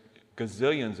there's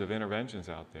gazillions of interventions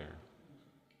out there.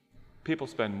 People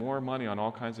spend more money on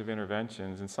all kinds of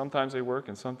interventions, and sometimes they work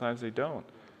and sometimes they don't.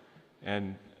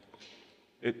 And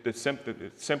it's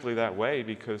simply that way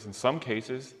because in some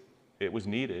cases it was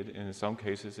needed, and in some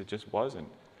cases it just wasn't.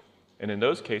 And in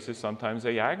those cases, sometimes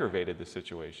they aggravated the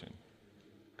situation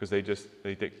because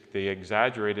they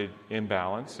exaggerated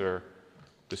imbalance or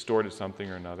distorted something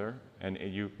or another. And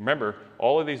you remember,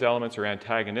 all of these elements are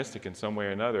antagonistic in some way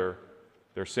or another.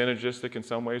 They're synergistic in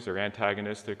some ways, they're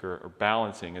antagonistic or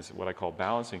balancing is what I call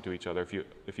balancing to each other.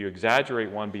 If you exaggerate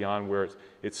one beyond where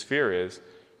its sphere is,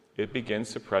 it begins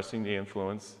suppressing the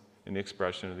influence and the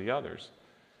expression of the others.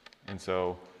 And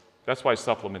so that's why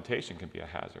supplementation can be a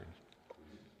hazard.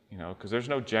 Because there's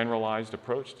no generalized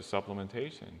approach to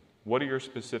supplementation. What are your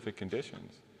specific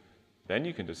conditions? Then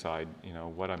you can decide,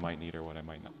 what I might need or what I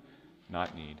might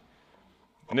not need.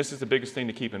 And this is the biggest thing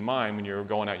to keep in mind when you're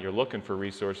going out, you're looking for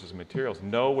resources and materials.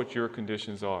 Know what your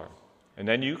conditions are. And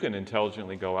then you can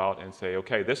intelligently go out and say,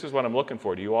 okay, this is what I'm looking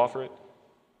for. Do you offer it?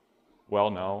 Well,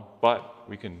 no, but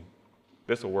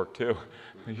this will work too.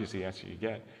 Usually the answer you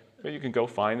get. But you can go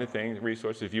find the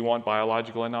resources. If you want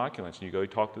biological inoculants, you go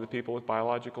talk to the people with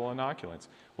biological inoculants.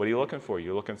 What are you looking for?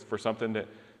 You're looking for something that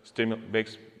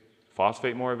makes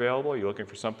phosphate more available? You're looking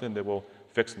for something that will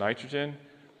fix nitrogen?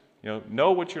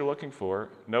 Know what you're looking for,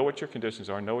 know what your conditions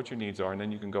are, know what your needs are, and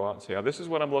then you can go out and say, this is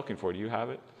what I'm looking for. Do you have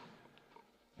it?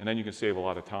 And then you can save a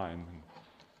lot of time.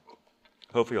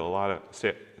 Hopefully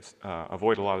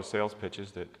avoid a lot of sales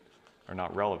pitches that are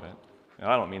not relevant. And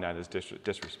I don't mean that as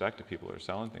disrespect to people who are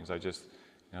selling things. I just,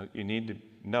 you need to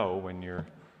know when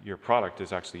your product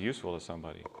is actually useful to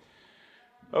somebody.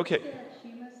 Okay. You said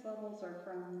humus levels are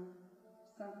from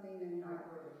something and not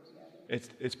the other.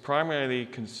 It's primarily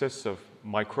consists of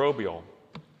microbial,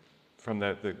 from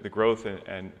the growth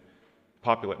and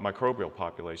microbial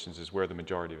populations is where the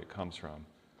majority of it comes from.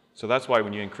 So that's why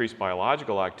when you increase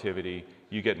biological activity,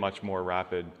 you get much more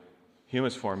rapid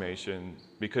humus formation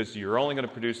because you're only going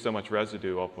to produce so much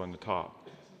residue up on the top.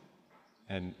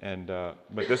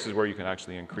 But this is where you can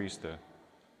actually increase the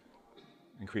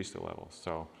levels.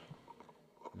 So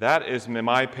that is, in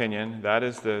my opinion, that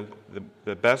is the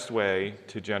best way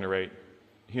to generate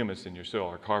humus in your soil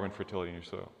or carbon fertility in your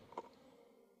soil.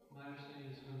 My understanding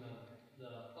is when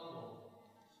the fungal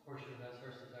portion of that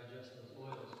starts to digest those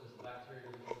oils, because the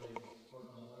bacteria doesn't really work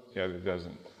on the oils. Yeah, it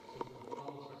doesn't. So when the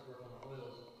fungal starts to work on the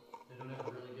oils, they don't ever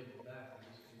really give it back.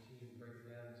 They just continue to break it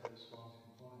down into the smallest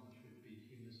component, which would be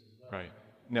humus as well. Right.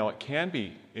 Now it can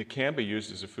be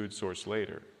used as a food source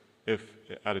later, if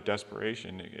out of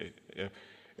desperation.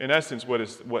 In essence,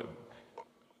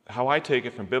 how I take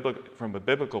it from a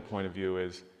biblical point of view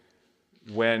is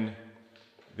when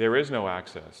there is no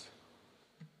access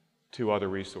to other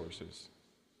resources,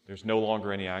 there's no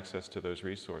longer any access to those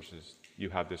resources, you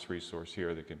have this resource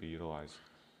here that can be utilized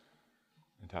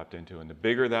and tapped into. And the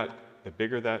bigger that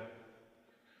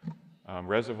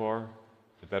reservoir,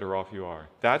 the better off you are.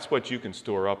 That's what you can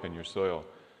store up in your soil.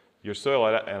 Your soil,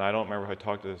 and I don't remember if I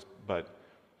talked to this, but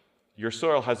your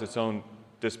soil has its own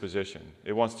disposition.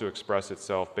 It wants to express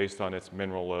itself based on its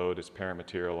mineral load, its parent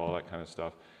material, all that kind of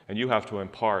stuff. And you have to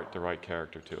impart the right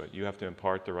character to it. You have to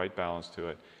impart the right balance to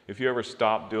it. If you ever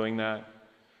stop doing that,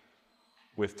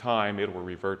 with time, it will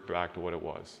revert back to what it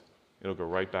was. It'll go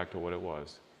right back to what it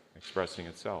was, expressing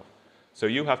itself. So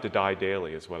you have to die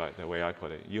daily, is the way I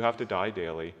put it. You have to die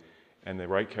daily, and the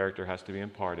right character has to be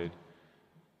imparted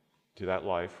to that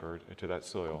life or to that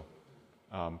soil,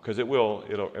 because it'll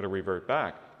revert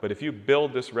back. But if you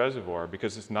build this reservoir,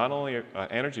 because it's not only an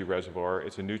energy reservoir,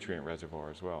 it's a nutrient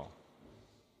reservoir as well.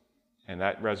 And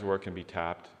that reservoir can be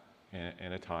tapped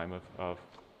in a time of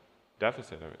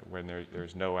deficit, when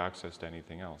there's no access to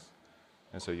anything else.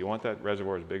 And so you want that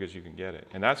reservoir as big as you can get it.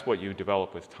 And that's what you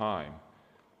develop with time,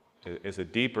 is a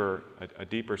deeper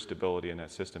stability in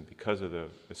that system because of the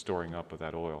storing up of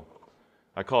that oil.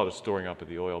 I call it a storing up of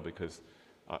the oil because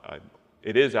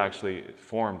it is actually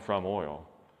formed from oil,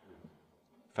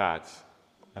 fats,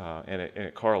 and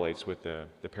it correlates with the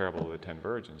parable of the 10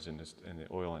 virgins in the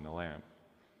oil in the lamp.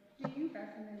 Do you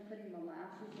recommend putting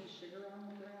molasses and sugar on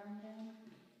the ground then?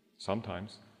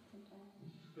 Sometimes.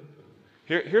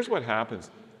 Sometimes. Here's what happens.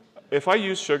 If I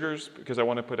use sugars because I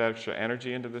want to put extra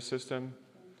energy into the system,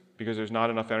 because there's not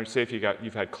enough energy, say if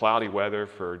you've had cloudy weather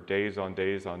for days on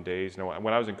days on days. You know,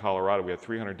 when I was in Colorado, we had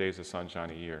 300 days of sunshine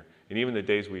a year. And even the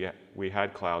days we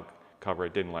had cloud cover,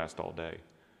 it didn't last all day.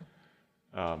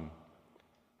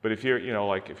 But if you're,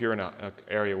 if you're in an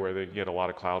area where they get a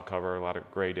lot of cloud cover, a lot of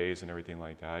gray days and everything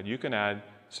like that, you can add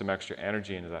some extra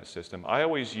energy into that system. I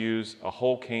always use a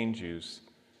whole cane juice.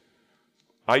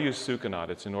 I use Sucanat.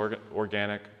 It's an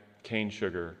organic cane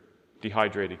sugar,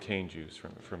 dehydrated cane juice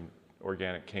from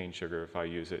organic cane sugar if I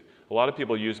use it. A lot of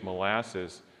people use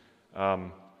molasses.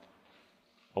 A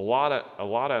lot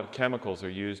of chemicals are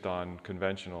used on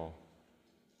conventional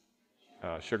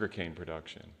sugarcane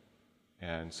production.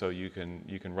 And so you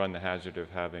can run the hazard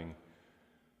of having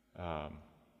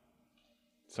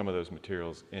some of those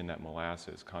materials in that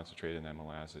molasses, concentrated in that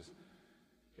molasses.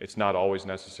 It's not always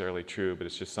necessarily true, but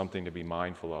it's just something to be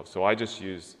mindful of. So I just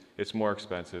use, it's more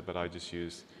expensive, but I just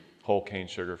use whole cane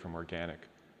sugar from organic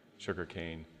sugar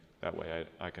cane. That way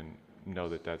I can know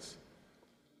that that's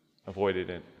avoided.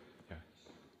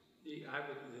 The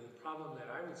problem that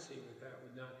I would see with that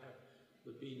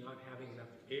would be not having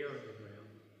enough air in the ground,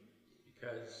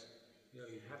 because you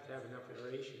have to have enough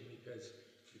aeration, because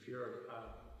if you're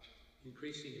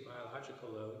increasing your biological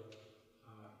load,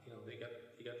 they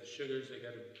got the sugars, they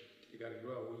got to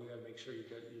grow. You got to make sure you're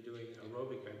doing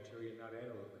aerobic bacteria, not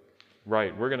anaerobic.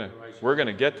 Right. We're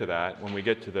gonna get to that when we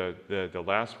get to the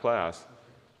last class.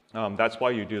 That's why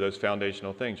you do those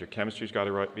foundational things. Your chemistry's got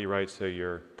to be right, so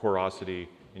your porosity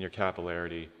and your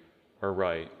capillarity are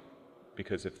right.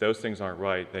 Because if those things aren't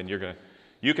right, then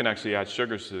you can actually add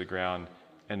sugars to the ground,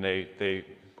 and they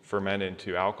ferment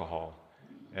into alcohol.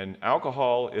 And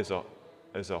alcohol is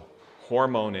a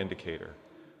hormone indicator.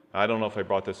 I don't know if I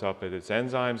brought this up, but it's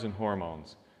enzymes and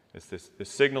hormones. It's the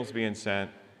signals being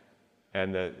sent,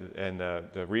 and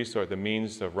the resource, the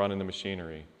means of running the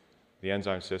machinery, the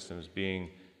enzyme systems being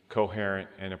coherent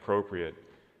and appropriate.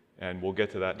 And we'll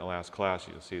get to that in the last class.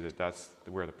 You'll see that that's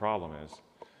where the problem is.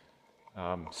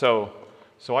 So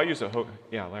I use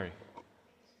yeah, Larry.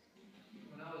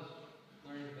 When I was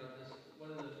learning about this,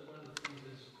 one of the things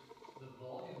is the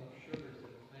volume of sugars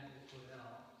that a plant will put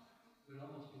out would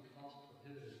almost be cost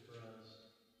prohibitive for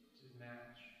us to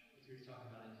match. If you're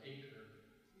talking about an acre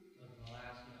of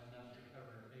molasses, enough to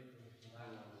cover an acre of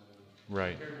molasses.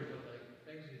 Right. Compared to what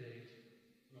they exudate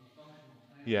from a functional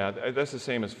plant. Yeah, that's the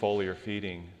same as foliar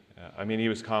feeding. He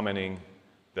was commenting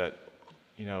that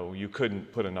you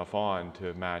couldn't put enough on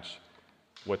to match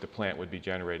what the plant would be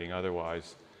generating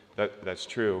otherwise. That's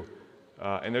true.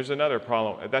 And there's another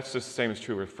problem. That's just the same as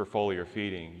true for foliar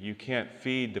feeding. You can't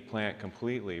feed the plant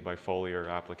completely by foliar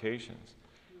applications.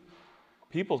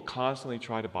 People constantly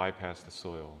try to bypass the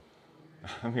soil.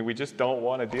 We just don't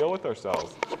want to deal with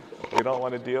ourselves. We don't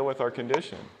want to deal with our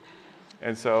condition.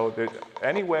 And so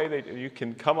any way that you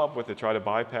can come up with to try to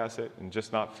bypass it and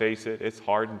just not face it, it's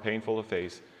hard and painful to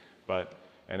face.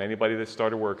 And anybody that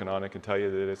started working on it can tell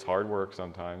you that it's hard work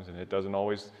sometimes, and it doesn't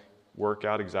always work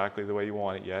out exactly the way you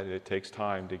want it yet. It takes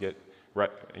time to get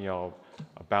a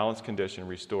balanced condition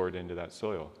restored into that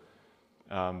soil.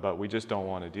 But we just don't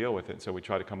want to deal with it, so we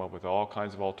try to come up with all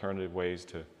kinds of alternative ways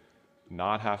to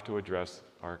not have to address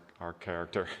our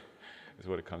character, is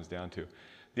what it comes down to.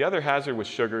 The other hazard with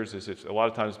sugars is a lot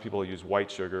of times people use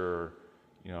white sugar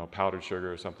or powdered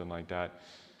sugar or something like that.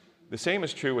 The same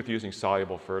is true with using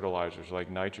soluble fertilizers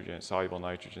like nitrogen, soluble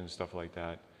nitrogen, stuff like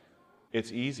that.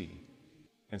 It's easy.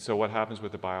 And so what happens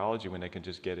with the biology when they can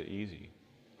just get it easy?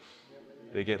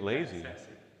 They get lazy.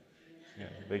 Yeah,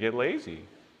 they get lazy.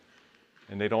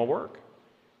 And they don't work.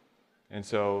 And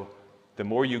so the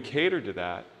more you cater to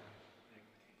that,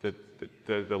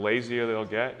 the lazier they'll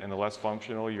get and the less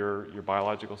functional your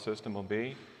biological system will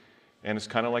be. And it's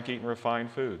kind of like eating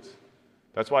refined foods.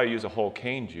 That's why I use a whole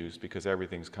cane juice, because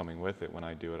everything's coming with it when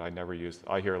I do it.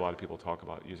 I hear a lot of people talk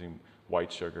about using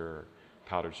white sugar or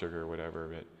powdered sugar or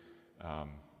whatever. But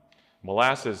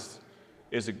molasses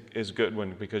is a good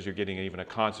one because you're getting even a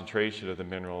concentration of the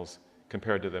minerals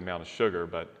compared to the amount of sugar.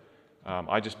 But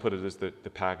I just put it as the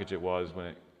package it was when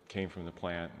it came from the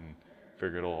plant, and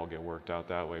figured it'll all get worked out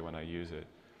that way when I use it.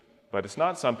 But it's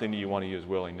not something you want to use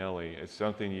willy-nilly. It's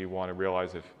something you want to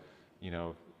realize if,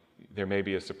 there may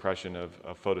be a suppression of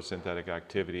photosynthetic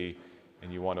activity,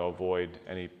 and you want to avoid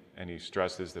any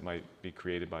stresses that might be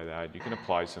created by that. You can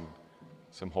apply some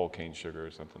whole cane sugar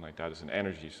or something like that as an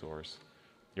energy source.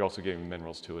 You're also giving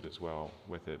minerals to it as well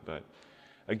with it. But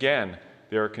again,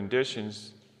 there are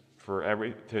conditions for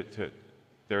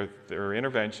there are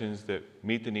interventions that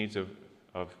meet the needs of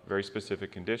very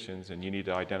specific conditions, and you need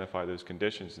to identify those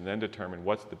conditions and then determine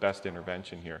what's the best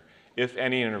intervention here, if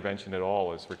any intervention at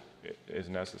all is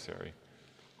necessary.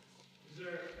 Is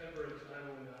there ever a time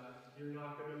when you're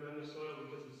not going to amend the soil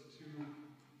because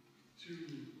it's too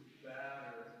bad?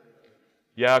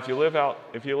 Yeah, if you live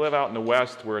out in the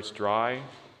West where it's dry,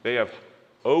 they have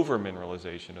over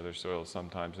mineralization of their soils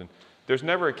sometimes, and there's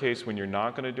never a case when you're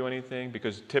not going to do anything,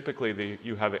 because typically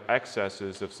you have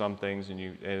excesses of some things,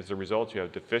 and as a result you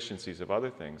have deficiencies of other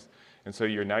things, and so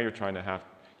you're trying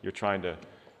to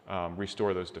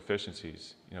restore those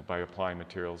deficiencies, by applying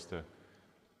materials to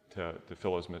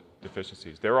fill those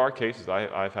deficiencies. There are cases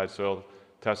I've had soil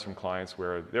tests from clients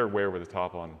where they're way over the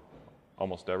top on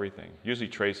almost everything. Usually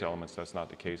trace elements, that's not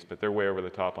the case, but they're way over the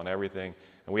top on everything,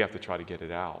 and we have to try to get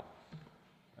it out.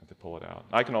 To pull it out.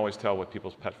 I can always tell what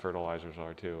people's pet fertilizers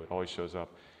are too. It always shows up.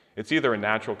 It's either a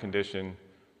natural condition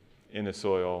in the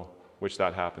soil, which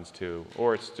that happens too,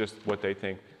 or it's just what they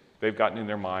think they've gotten in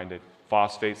their mind that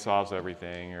phosphate solves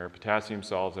everything, or potassium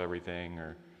solves everything,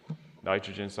 or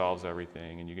nitrogen solves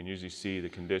everything, and you can usually see the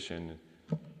condition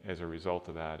as a result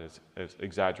of that as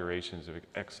exaggerations of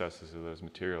excesses of those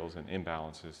materials and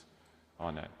imbalances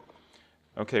on that.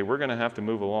 Okay, we're going to have to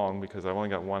move along because I've only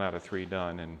got 1 out of 3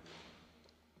 done, and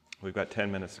we've got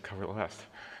 10 minutes to cover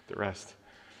the rest.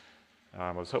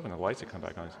 I was hoping the lights would come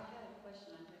back on. I had a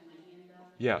question. I had my hand up.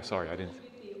 Yeah, sorry, I didn't. Can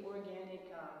you get the organic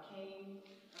cane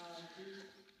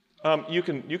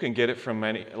juice? You can get it from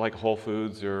many, like Whole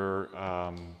Foods or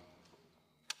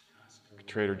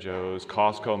Trader Joe's.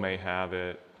 Costco may have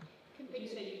it. You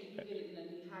say you can get it in a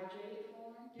dehydrated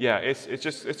form? Yeah,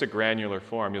 it's a granular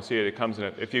form. You'll see it. It comes in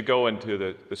if you go into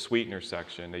the sweetener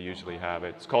section, they usually have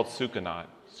it. It's called Sucanat.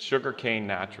 Sugar cane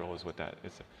natural is what that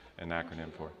is an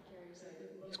acronym for.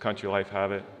 Does Country Life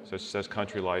have it? So it says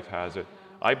Country Life has it.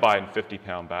 I buy it in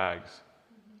 50-pound bags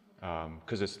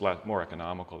because it's more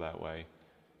economical that way.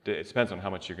 It depends on how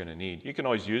much you're going to need. You can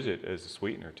always use it as a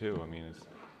sweetener too. I mean, it's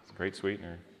a great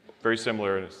sweetener. Very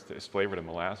similar in its flavor to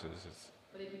molasses.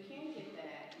 But if you can't get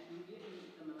that, and you get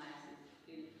the molasses,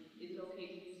 is it okay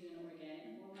to use it in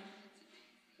organic form?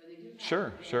 So they do have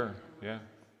Sure. Yeah.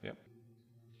 Yep.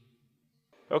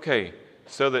 Okay,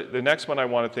 so the next one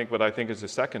what I think is the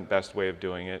second best way of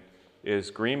doing it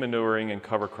is green manuring and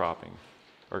cover cropping.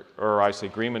 Or I say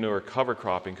green manure cover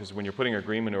cropping, because when you're putting a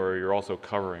green manure, you're also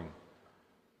covering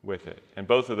with it. And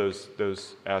both of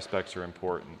those aspects are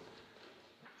important.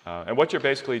 And what you're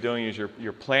basically doing is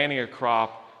you're planting a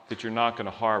crop that you're not going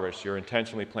to harvest. You're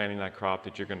intentionally planting that crop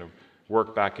that you're going to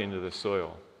work back into the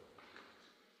soil.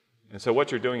 And so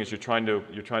what you're doing is you're trying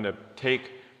to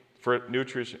take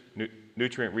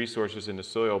nutrient resources in the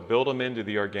soil, build them into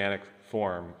the organic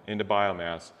form, into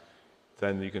biomass,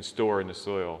 then you can store in the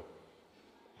soil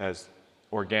as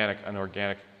an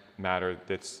organic matter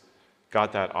that's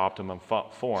got that optimum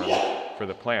form for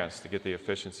the plants to get the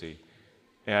efficiency.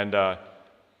 And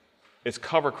it's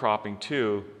cover cropping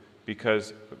too,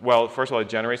 because, well, first of all, it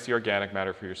generates the organic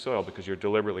matter for your soil because you're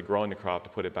deliberately growing the crop to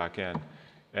put it back in.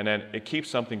 And then it keeps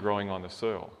something growing on the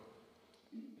soil.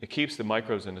 It keeps the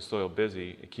microbes in the soil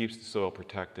busy. It keeps the soil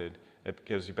protected. It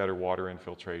gives you better water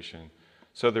infiltration.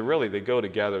 So they go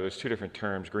together. There's 2 different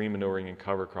terms, green manuring and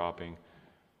cover cropping.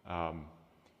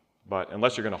 But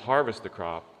unless you're going to harvest the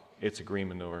crop, it's a green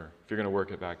manure if you're going to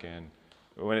work it back in.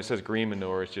 When it says green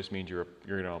manure, it just means you're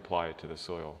going to apply it to the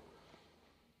soil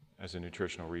as a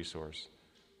nutritional resource.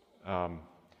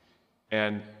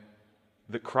 And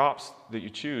the crops that you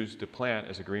choose to plant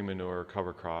as a green manure or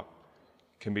cover crop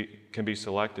can be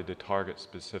selected to target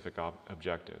specific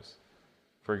objectives.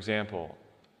 For example,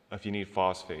 if you need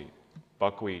phosphate,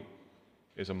 buckwheat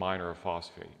is a miner of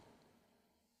phosphate.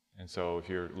 And so if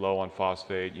you're low on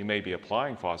phosphate, you may be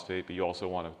applying phosphate, but you also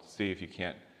want to see if you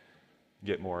can't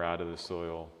get more out of the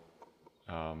soil.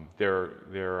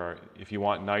 If you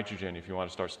want nitrogen, if you want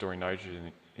to start storing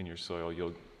nitrogen in your soil,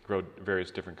 you'll grow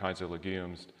various different kinds of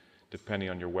legumes depending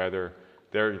on your weather.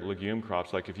 There are legume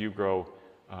crops, like if you grow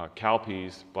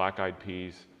cowpeas, black-eyed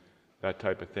peas, that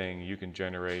type of thing, you can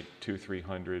generate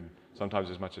 200-300, sometimes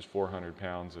as much as 400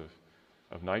 pounds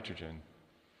of nitrogen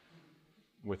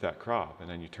with that crop, and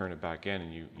then you turn it back in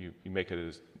and you make it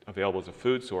as available as a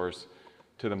food source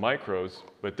to the microbes,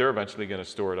 but they're eventually going to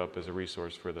store it up as a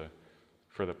resource for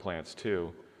the plants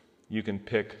too. You can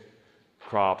pick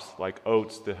crops like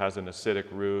oats that has an acidic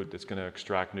root that's going to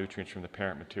extract nutrients from the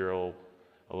parent material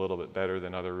a little bit better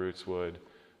than other roots would.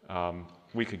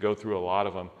 We could go through a lot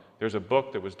of them. There's a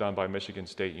book that was done by Michigan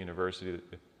State University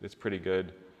that's pretty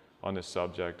good on this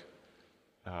subject.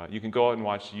 You can go out and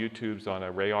watch YouTubes on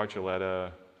Ray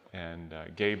Archuleta and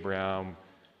Gabe Brown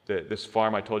this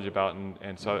farm I told you about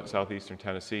in southeastern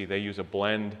Tennessee, they use a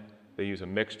blend, they use a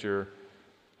mixture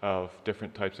of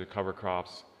different types of cover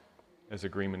crops as a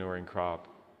green manuring crop,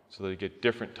 so they get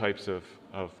different types of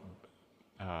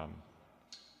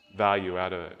value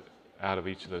out of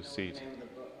each of those seeds. Could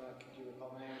you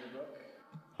recall the name of the book?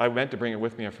 I meant to bring it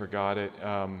with me, I forgot it.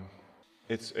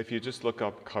 It's, if you just look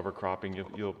up cover cropping,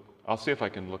 I'll see if I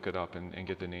can look it up and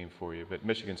get the name for you, but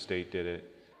Michigan State did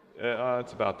it.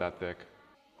 It's about that thick.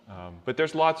 But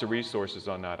there's lots of resources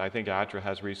on that. I think ATRA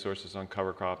has resources on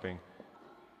cover cropping.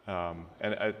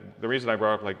 The reason I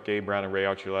brought up like Gabe Brown and Ray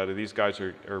Archuleta, these guys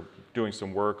are doing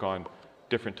some work on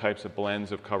different types of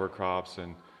blends of cover crops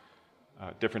and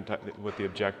what the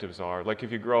objectives are. Like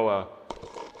if you grow a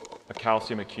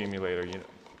calcium accumulator,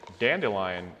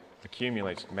 dandelion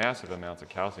accumulates massive amounts of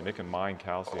calcium. It can mine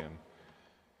calcium.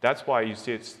 That's why you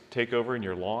see it take over in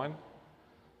your lawn.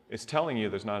 It's telling you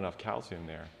there's not enough calcium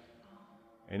there.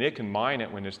 And it can mine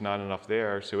it when there's not enough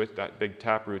there, so it's that big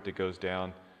taproot that goes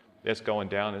down, it's going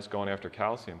after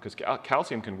calcium, because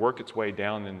calcium can work its way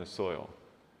down in the soil.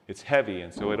 It's heavy,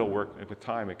 and so it'll work, with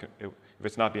time, if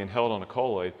it's not being held on a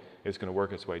colloid, it's going to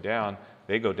work its way down.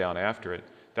 They go down after it.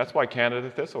 That's why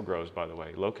Canada thistle grows, by the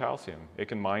way, low calcium. It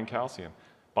can mine calcium.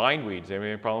 Bindweeds,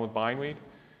 anybody have a problem with bindweed?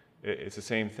 It's the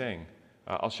same thing.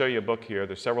 I'll show you a book here.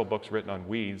 There's several books written on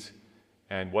weeds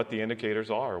and what the indicators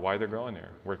are, why they're growing there.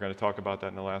 We're going to talk about that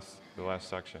in the last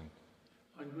section.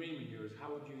 On green manures,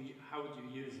 how would you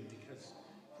use them? Because,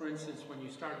 for instance, when you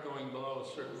start going below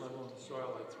a certain level in the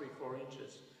soil, like 3-4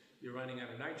 inches, you're running out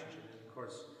of nitrogen, and of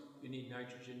course, you need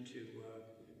nitrogen to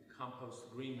compost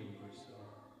the green manure. So,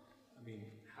 I mean,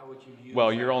 how would you use?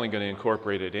 Well, you're only going to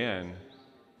incorporate it in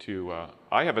to.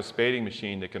 I have a spading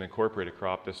machine that can incorporate a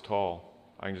crop this tall.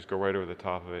 I can just go right over the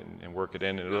top of it and work it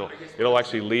in, and it'll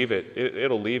actually leave it.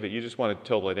 It'll leave it. You just want to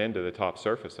till it into the top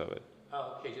surface of it.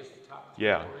 Oh, okay, just the top 3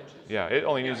 4 inches. Yeah. It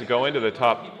only needs to go into the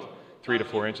top 3 to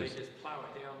 4 inches. They just plow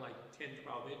it down like 10,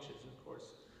 12 inches, of course.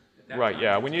 Right.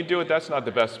 Yeah. When you do it, that's not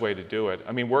the best way to do it.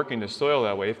 I mean, working the soil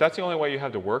that way. If that's the only way you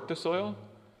have to work the soil,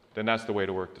 then that's the way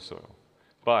to work the soil.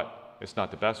 But it's not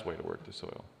the best way to work the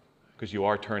soil, because you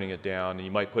are turning it down, and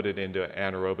you might put it into an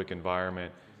anaerobic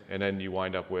environment, and then you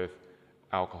wind up with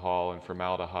alcohol and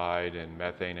formaldehyde and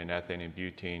methane and ethane and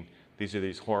butene. These are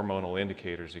these hormonal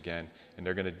indicators again, and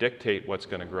they're going to dictate what's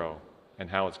going to grow and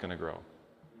how it's going to grow.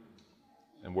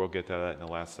 And we'll get to that in the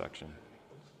last section.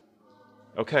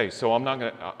 Okay, so I'm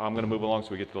going to move along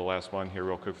so we get to the last one here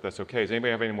real quick, if that's okay. Does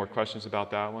anybody have any more questions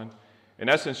about that one? In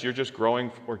essence, you're just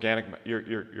growing organic,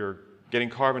 you're getting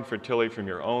carbon fertility from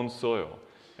your own soil.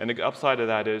 And the upside of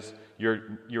that is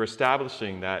you're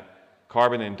establishing that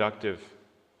carbon inductive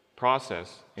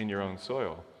process in your own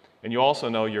soil. And you also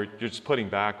know you're just putting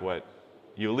back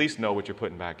you at least know what you're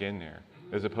putting back in there,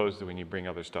 as opposed to when you bring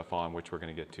other stuff on, which we're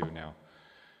going to get to now.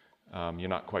 You're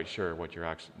not quite sure what you're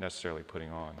actually necessarily putting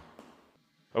on.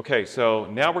 Okay, so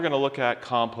now we're going to look at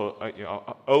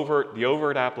the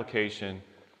overt application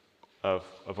of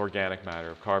organic matter,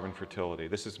 of carbon fertility.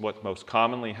 This is what most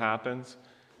commonly happens.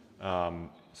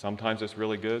 Sometimes it's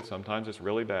really good, sometimes it's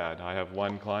really bad. I have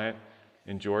one client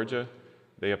in Georgia.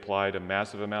 They applied a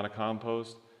massive amount of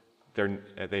compost.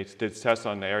 They did tests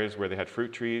on the areas where they had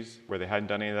fruit trees, where they hadn't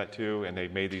done any of that too, and they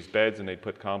made these beds and they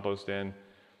put compost in,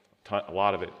 a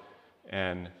lot of it.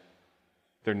 And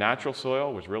their natural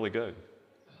soil was really good.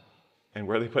 And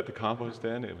where they put the compost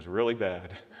in, it was really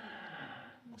bad.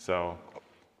 So,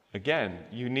 again,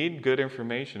 you need good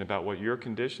information about what your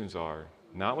conditions are,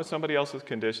 not what somebody else's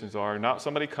conditions are, not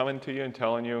somebody coming to you and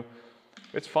telling you.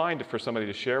 It's fine for somebody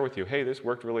to share with you, hey, this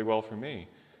worked really well for me.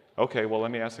 Okay, well, let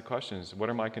me ask the questions. What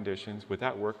are my conditions? Would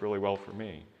that work really well for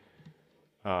me?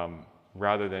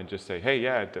 Rather than just say, hey,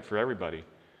 yeah, for everybody.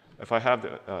 If I have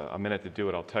a minute to do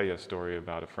it, I'll tell you a story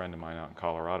about a friend of mine out in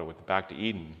Colorado with the Back to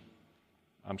Eden.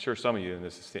 I'm sure some of you in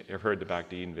this have heard the Back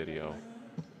to Eden video.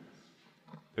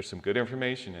 There's some good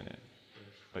information in it,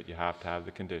 but you have to have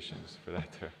the conditions for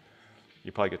that to.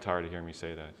 You probably get tired of hearing me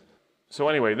say that. So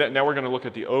anyway, now we're going to look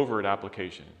at the overt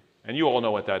application. And you all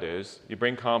know what that is. You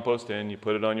bring compost in, you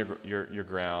put it on your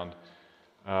ground.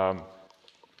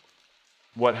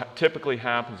 What typically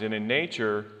happens, and in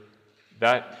nature,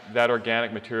 that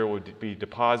organic material would be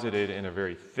deposited in a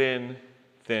very thin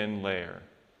layer.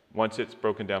 Once it's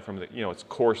broken down from it's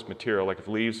coarse material, like if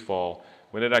leaves fall,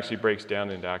 when it actually breaks down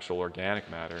into actual organic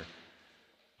matter,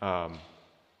 down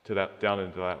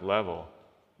into that level,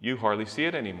 you hardly see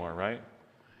it anymore, right?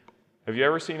 Have you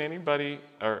ever seen anybody,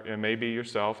 or maybe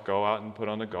yourself, go out and put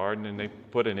on the garden and they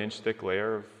put an inch-thick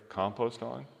layer of compost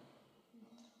on?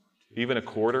 Even a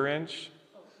 1/4 inch?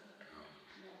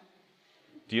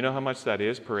 Do you know how much that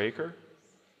is per acre?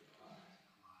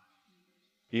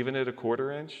 even at a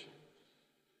 1/4 inch,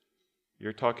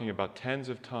 you're talking about tens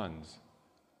of tons.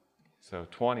 So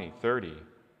 20,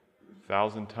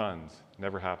 30,000 tons.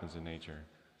 Never happens in nature.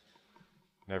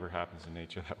 Never happens in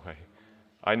nature that way.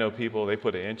 I know people, they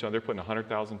put an inch on, they're putting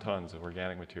 100,000 tons of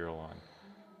organic material on.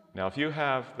 Now, if you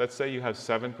have, let's say you have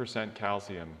 7%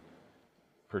 calcium,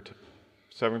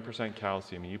 7%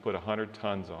 calcium, and you put 100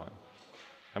 tons on,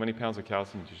 how many pounds of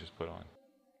calcium did you just put on?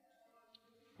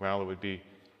 Well, it would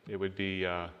be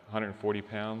 140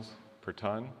 pounds per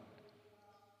ton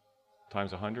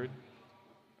times 100.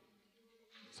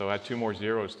 So add 2 more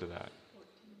zeros to that.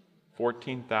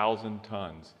 14,000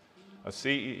 tons.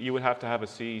 You would have to have a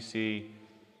CEC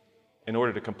in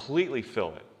order to completely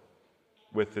fill it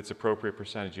with its appropriate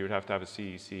percentage. You would have to have a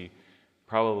CEC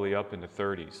probably up in the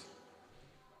 30s.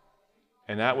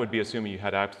 And that would be assuming you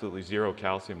had absolutely 0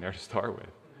 calcium there to start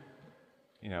with.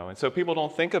 And so people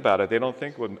don't think about it. They don't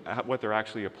think what they're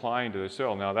actually applying to the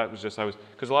soil. Now that was just,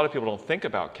 because a lot of people don't think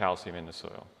about calcium in the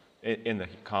soil, in the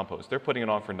compost. They're putting it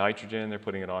on for nitrogen, they're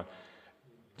putting it on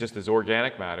just as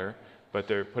organic matter, but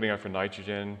they're putting it on for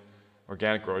nitrogen.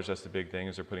 Organic growers, that's the big thing,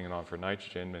 is they're putting it on for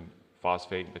nitrogen, and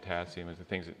phosphate and potassium is the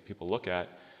things that people look at,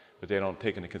 but they don't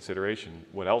take into consideration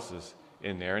what else is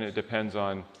in there, and it depends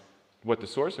on what the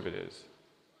source of it is.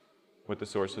 What the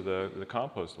source of the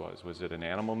compost was. Was it an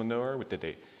animal manure?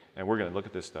 And we're going to look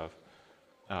at this stuff.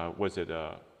 Was it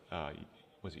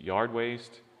yard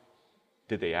waste?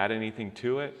 Did they add anything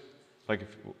to it? Like,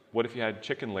 what if you had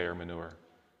chicken layer manure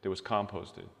that was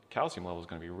composted? Calcium level is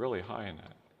going to be really high in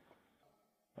that.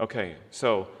 Okay,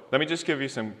 so let me just give you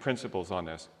some principles on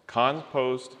this.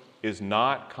 Compost is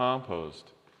not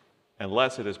compost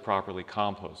unless it is properly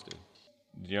composted.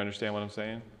 Do you understand what I'm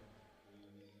saying?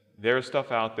 There's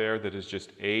stuff out there that is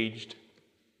just aged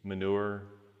manure,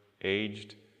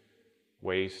 aged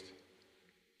waste.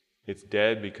 It's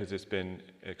dead because it's been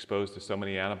exposed to so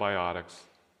many antibiotics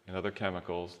and other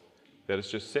chemicals that it's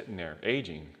just sitting there,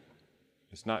 aging.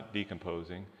 It's not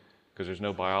decomposing because there's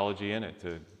no biology in it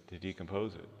to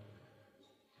decompose it.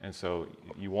 And so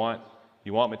you want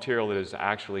material that is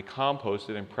actually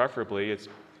composted, and preferably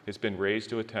it's been raised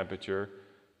to a temperature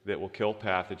that will kill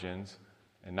pathogens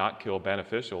and not kill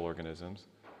beneficial organisms,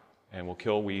 and will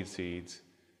kill weed seeds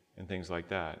and things like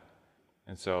that.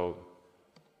 And so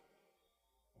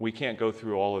we can't go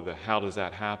through all of the how does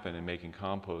that happen in making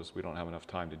compost. We don't have enough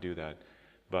time to do that.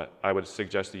 But I would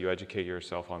suggest that you educate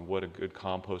yourself on what a good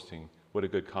compost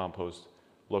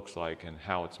looks like and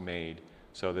how it's made,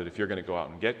 so that if you're going to go out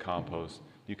and get compost,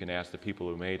 you can ask the people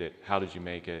who made it, how did you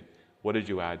make it? What did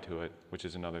you add to it? Which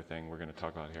is another thing we're going to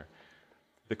talk about here.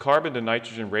 The carbon to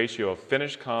nitrogen ratio of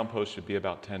finished compost should be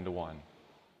about 10 to 1.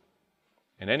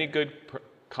 And any good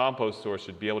compost source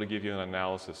should be able to give you an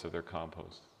analysis of their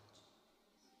compost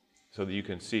so that you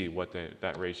can see what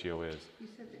that ratio is. You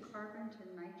said the carbon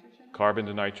to nitrogen? Carbon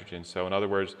to nitrogen. So in other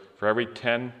words, for every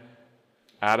 10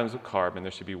 atoms of carbon,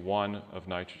 there should be 1 of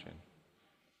nitrogen.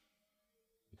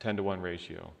 10 to 1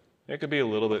 ratio. It could be a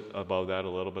little bit above that, a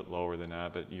little bit lower than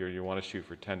that, but you want to shoot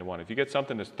for 10 to 1. If you get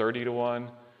something that's 30 to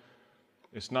 1,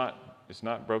 it's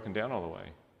not broken down all the way.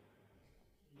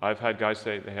 I've had guys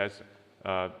say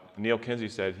Neil Kinsey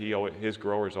said his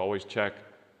growers always check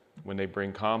when they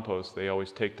bring compost. They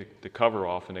always take the cover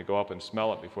off and they go up and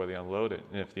smell it before they unload it.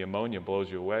 And if the ammonia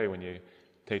blows you away when you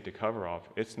take the cover off,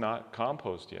 it's not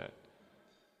compost yet.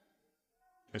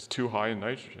 It's too high in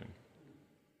nitrogen.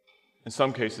 In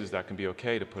some cases that can be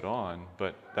okay to put on,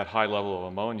 but that high level of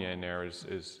ammonia in there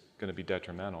is going to be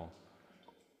detrimental.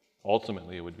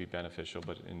 Ultimately, it would be beneficial,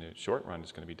 but in the short run,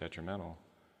 it's going to be detrimental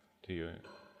to you.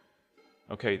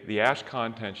 Okay, the ash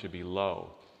content should be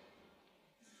low.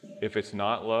 If it's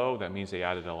not low, that means they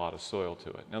added a lot of soil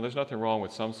to it. Now, there's nothing wrong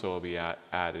with some soil being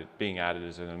added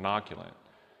as an inoculant.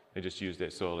 They just use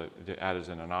that soil to add as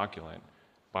an inoculant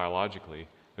biologically.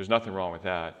 There's nothing wrong with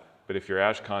that. But if your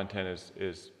ash content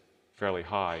is fairly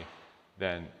high,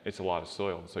 then it's a lot of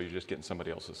soil. So you're just getting somebody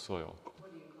else's soil.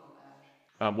 What do you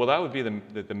call ash? Well, that would be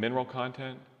the mineral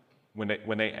content. When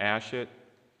they ash it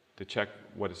to check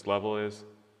what its level is,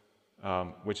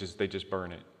 which is they just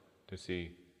burn it to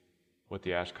see what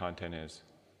the ash content is.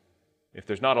 If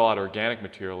there's not a lot of organic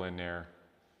material in there,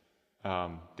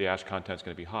 the ash content is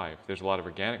going to be high. If there's a lot of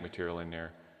organic material in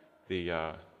there,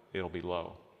 it'll be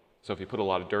low. So if you put a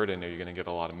lot of dirt in there, you're going to get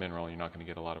a lot of mineral, and you're not going to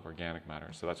get a lot of organic matter.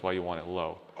 So that's why you want it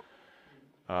low.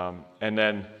 And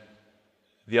then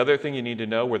the other thing you need to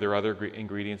know, were there other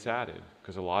ingredients added?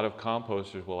 Because a lot of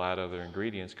composters will add other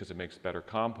ingredients because it makes better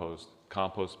compost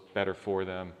better for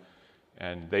them,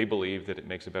 and they believe that it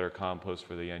makes a better compost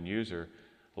for the end user.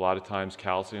 A lot of times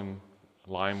calcium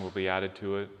lime will be added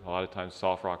to it. A lot of times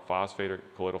soft rock phosphate or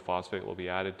colloidal phosphate will be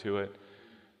added to it.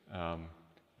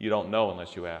 You don't know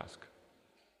unless you ask.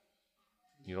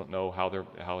 You don't know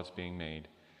how it's being made.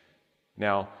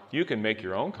 Now, you can make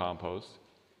your own compost,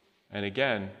 and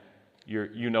again,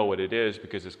 you know what it is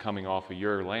because it's coming off of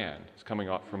your land. It's coming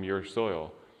off from your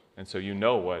soil, and so you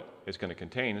know what it's going to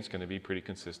contain. It's going to be pretty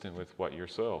consistent with what your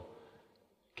soil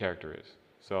character is.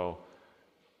 So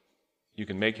you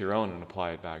can make your own and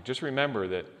apply it back. Just remember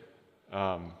that,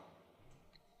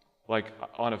 like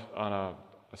on a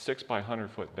 6 by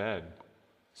 100 foot bed,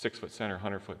 6 foot center,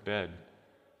 100 foot bed,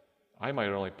 I might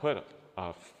only put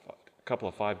a couple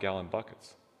of 5-gallon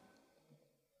buckets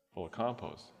full of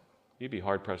compost. You'd be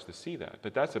hard pressed to see that,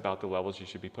 but that's about the levels you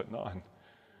should be putting on.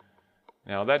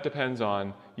 Now that depends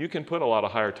on, you can put a lot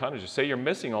of higher tonnages. Say you're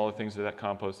missing all the things that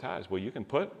compost has. Well, you can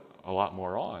put a lot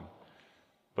more on.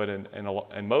 But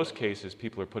in most cases,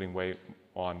 people are putting way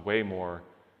more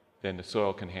than the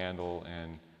soil can handle,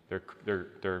 and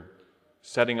they're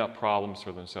setting up problems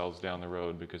for themselves down the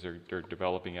road because they're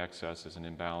developing excesses and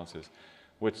imbalances,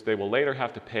 which they will later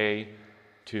have to pay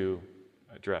to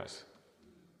address.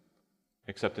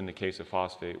 Except in the case of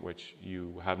phosphate, which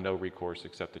you have no recourse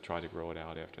except to try to grow it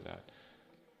out after that.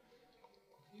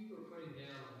 If you were putting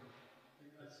down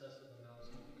excessive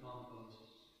amounts of compost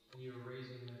and you were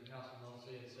raising the calcium level,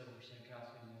 say at 7%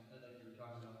 calcium, like you were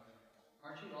talking about,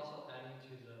 aren't you also adding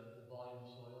to the volume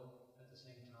of soil at the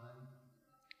same time?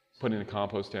 Putting the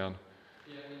compost down.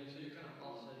 Yeah, so you're kind of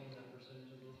offsetting that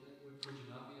percentage a little bit. Would you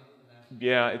not be on the max?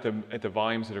 Yeah, at the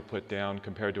volumes that are put down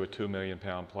compared to a 2 million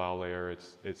pound plow layer,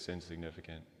 it's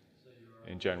insignificant.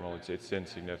 In general, it's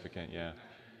insignificant. Yeah.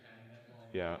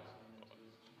 Yeah.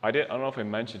 I don't know if I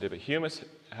mentioned it, but humus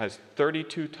has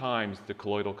 32 times the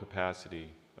colloidal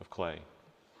capacity of clay.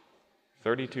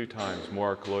 32 times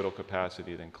more colloidal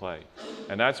capacity than clay.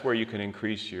 And that's where you can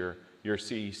increase your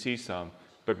CEC some.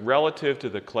 But relative to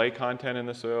the clay content in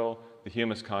the soil, the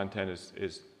humus content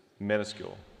is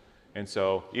minuscule. And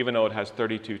so even though it has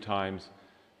 32 times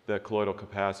the colloidal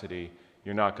capacity,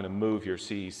 you're not going to move your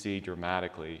CEC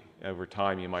dramatically. Over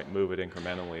time, you might move it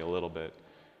incrementally a little bit.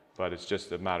 But it's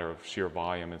just a matter of sheer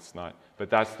volume. It's not. But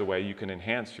that's the way you can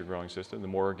enhance your growing system. The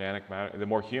more organic matter, the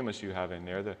more humus you have in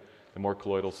there, the more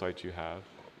colloidal sites you have. Is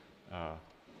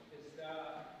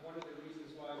that one of the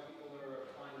reasons why people are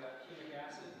applying that humic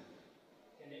acid?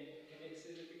 Can it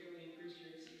significantly increase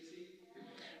your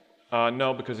CEC?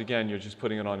 No, because again, you're just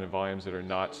putting it on in volumes that are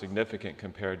not significant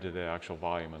compared to the actual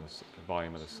volume of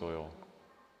the soil.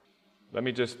 Let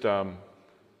me just. Why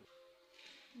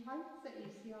is it you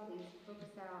see all these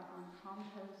books out on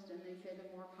compost, and they say the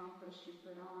more compost you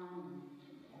put on,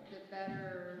 the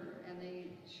better, and they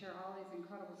share all these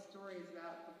incredible stories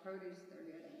about the produce they're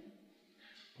getting?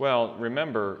 Well,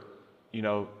 remember,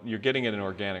 you're getting it in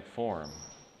organic form.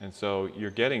 And so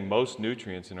you're getting most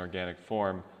nutrients in organic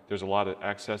form. There's a lot of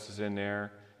excesses in there,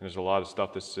 and there's a lot of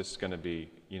stuff that's just going to be,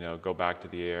 go back to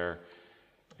the air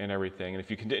and everything. And if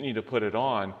you continue to put it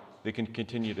on, they can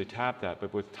continue to tap that.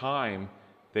 But with time,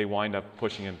 they wind up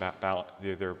pushing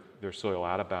their soil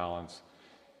out of balance.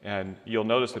 And you'll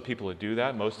notice that people that do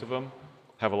that, most of them,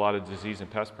 have a lot of disease and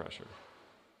pest pressure.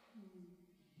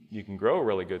 You can grow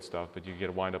really good stuff, but you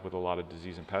wind up with a lot of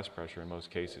disease and pest pressure in most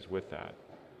cases with that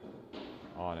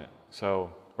on it.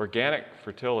 So organic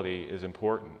fertility is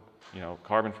important.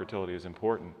 Carbon fertility is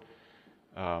important.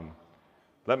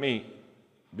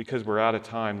 Because we're out of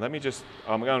time, I'm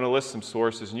going to list some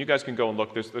sources, and you guys can go and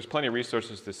look. There's plenty of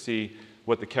resources to see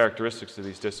what the characteristics of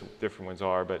these different ones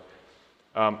are, but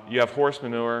you have horse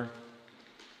manure.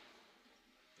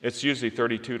 It's usually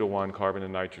 32-to-1 carbon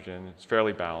and nitrogen. It's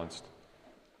fairly balanced.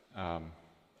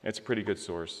 It's a pretty good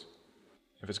source.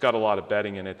 If it's got a lot of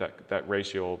bedding in it, that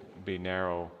ratio will be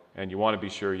narrow, and you want to be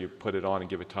sure you put it on and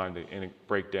give it time to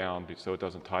break down so it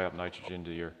doesn't tie up nitrogen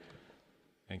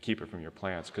and keep it from your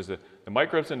plants. Because the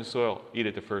microbes in the soil eat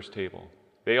at the first table.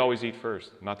 They always eat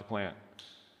first, not the plant.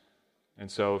 And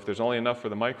so if there's only enough for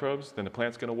the microbes, then the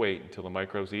plant's going to wait until the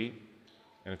microbes eat.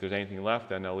 And if there's anything left,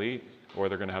 then they'll eat, or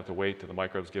they're going to have to wait till the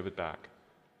microbes give it back.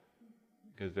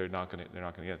 Because they're not going to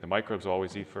get it. The microbes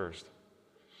always eat first.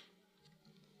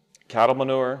 Cattle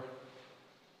manure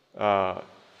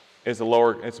is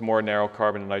it's more narrow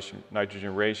carbon to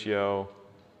nitrogen ratio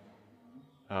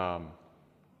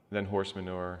than horse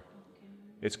manure.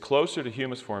 It's closer to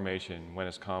humus formation when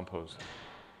it's compost.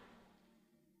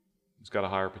 It's got a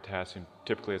higher potassium.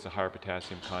 Typically, it's a higher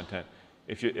potassium content.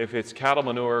 If it's cattle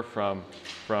manure from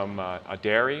a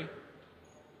dairy,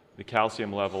 the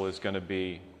calcium level is going to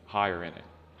be higher in it,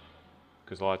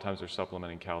 because a lot of times they're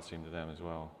supplementing calcium to them as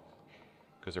well,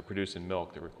 because they're producing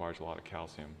milk that requires a lot of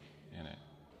calcium in it.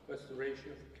 What's the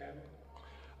ratio for cattle?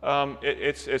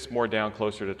 It's more down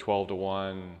closer to 12 to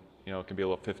 1. You know, it can be a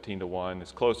little 15 to 1.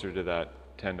 It's closer to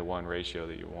that 10 to 1 ratio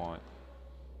that you want.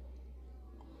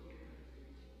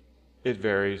 It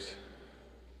varies.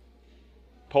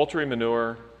 Poultry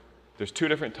manure, there's two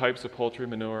different types of poultry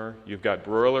manure. You've got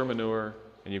broiler manure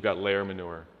and you've got layer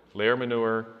manure. Layer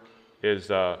manure is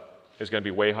going to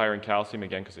be way higher in calcium,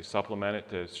 again, because they supplement it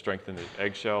to strengthen the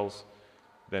eggshells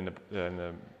than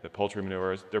the poultry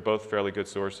manures. They're both fairly good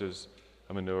sources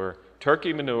of manure.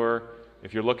 Turkey manure,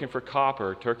 if you're looking for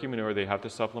copper, turkey manure, they have to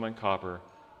supplement copper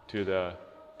to the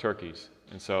turkeys.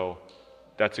 And so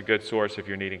that's a good source if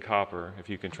you're needing copper, if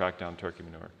you can track down turkey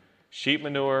manure. Sheep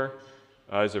manure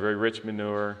is a very rich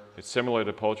manure. It's similar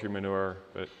to poultry manure,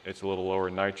 but it's a little lower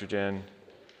in nitrogen.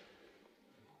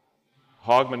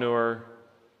 Hog manure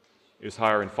is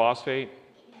higher in phosphate.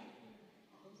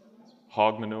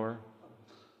 Hog manure.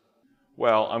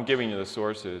 Well, I'm giving you the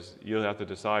sources. You'll have to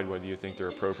decide whether you think they're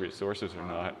appropriate sources or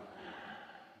not.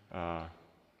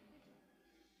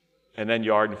 And then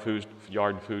yard and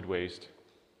food waste.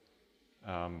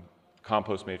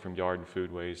 Compost made from yard and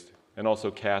food waste. And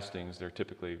also castings. They're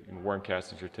typically, worm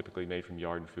castings are typically made from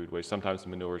yard and food waste. Sometimes the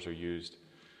manures are used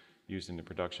in the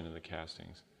production of the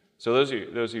castings. So those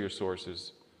are your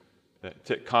sources,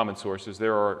 common sources.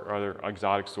 There are other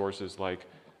exotic sources like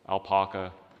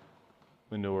alpaca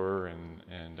manure,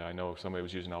 and I know somebody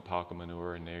was using alpaca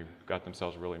manure and they got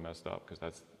themselves really messed up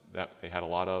because they had a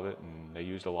lot of it and they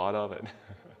used a lot of it.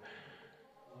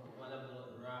 What about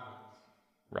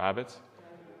rabbits? Rabbits?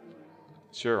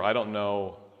 Sure. I don't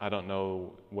know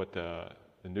what the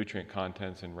nutrient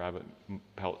contents in rabbit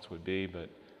pellets would be, but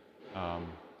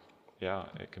yeah,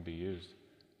 it can be used.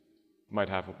 Might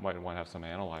want to have some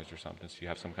analyzed or something, so you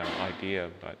have some kind of idea,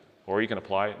 or you can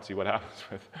apply it and see what happens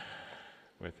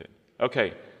with it.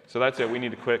 Okay, so that's it. We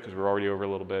need to quit because we're already over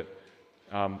a little bit.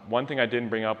 One thing I didn't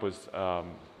bring up was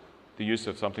the use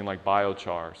of something like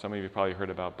biochar. Some of you probably heard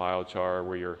about biochar,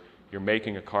 where you're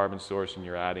making a carbon source and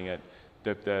you're adding it.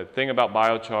 The thing about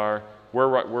biochar,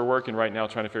 we're working right now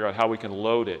trying to figure out how we can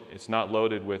load it. It's not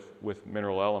loaded with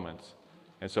mineral elements,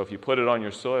 and so if you put it on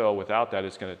your soil without that,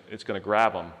 it's going to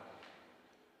grab them.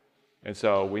 And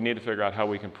so we need to figure out how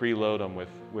we can preload them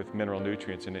with mineral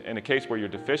nutrients. And in a case where you're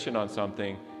deficient on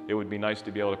something, it would be nice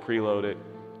to be able to preload it,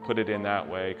 put it in that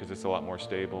way, because it's a lot more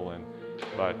stable.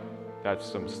 But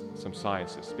that's some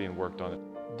science that's being worked on.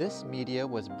 This media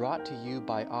was brought to you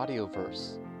by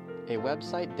Audioverse, a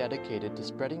website dedicated to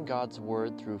spreading God's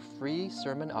Word through free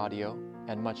sermon audio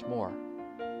and much more.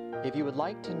 If you would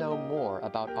like to know more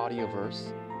about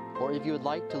Audioverse, or if you would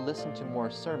like to listen to more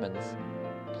sermons,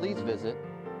 please visit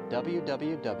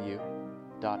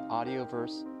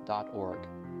www.audioverse.org.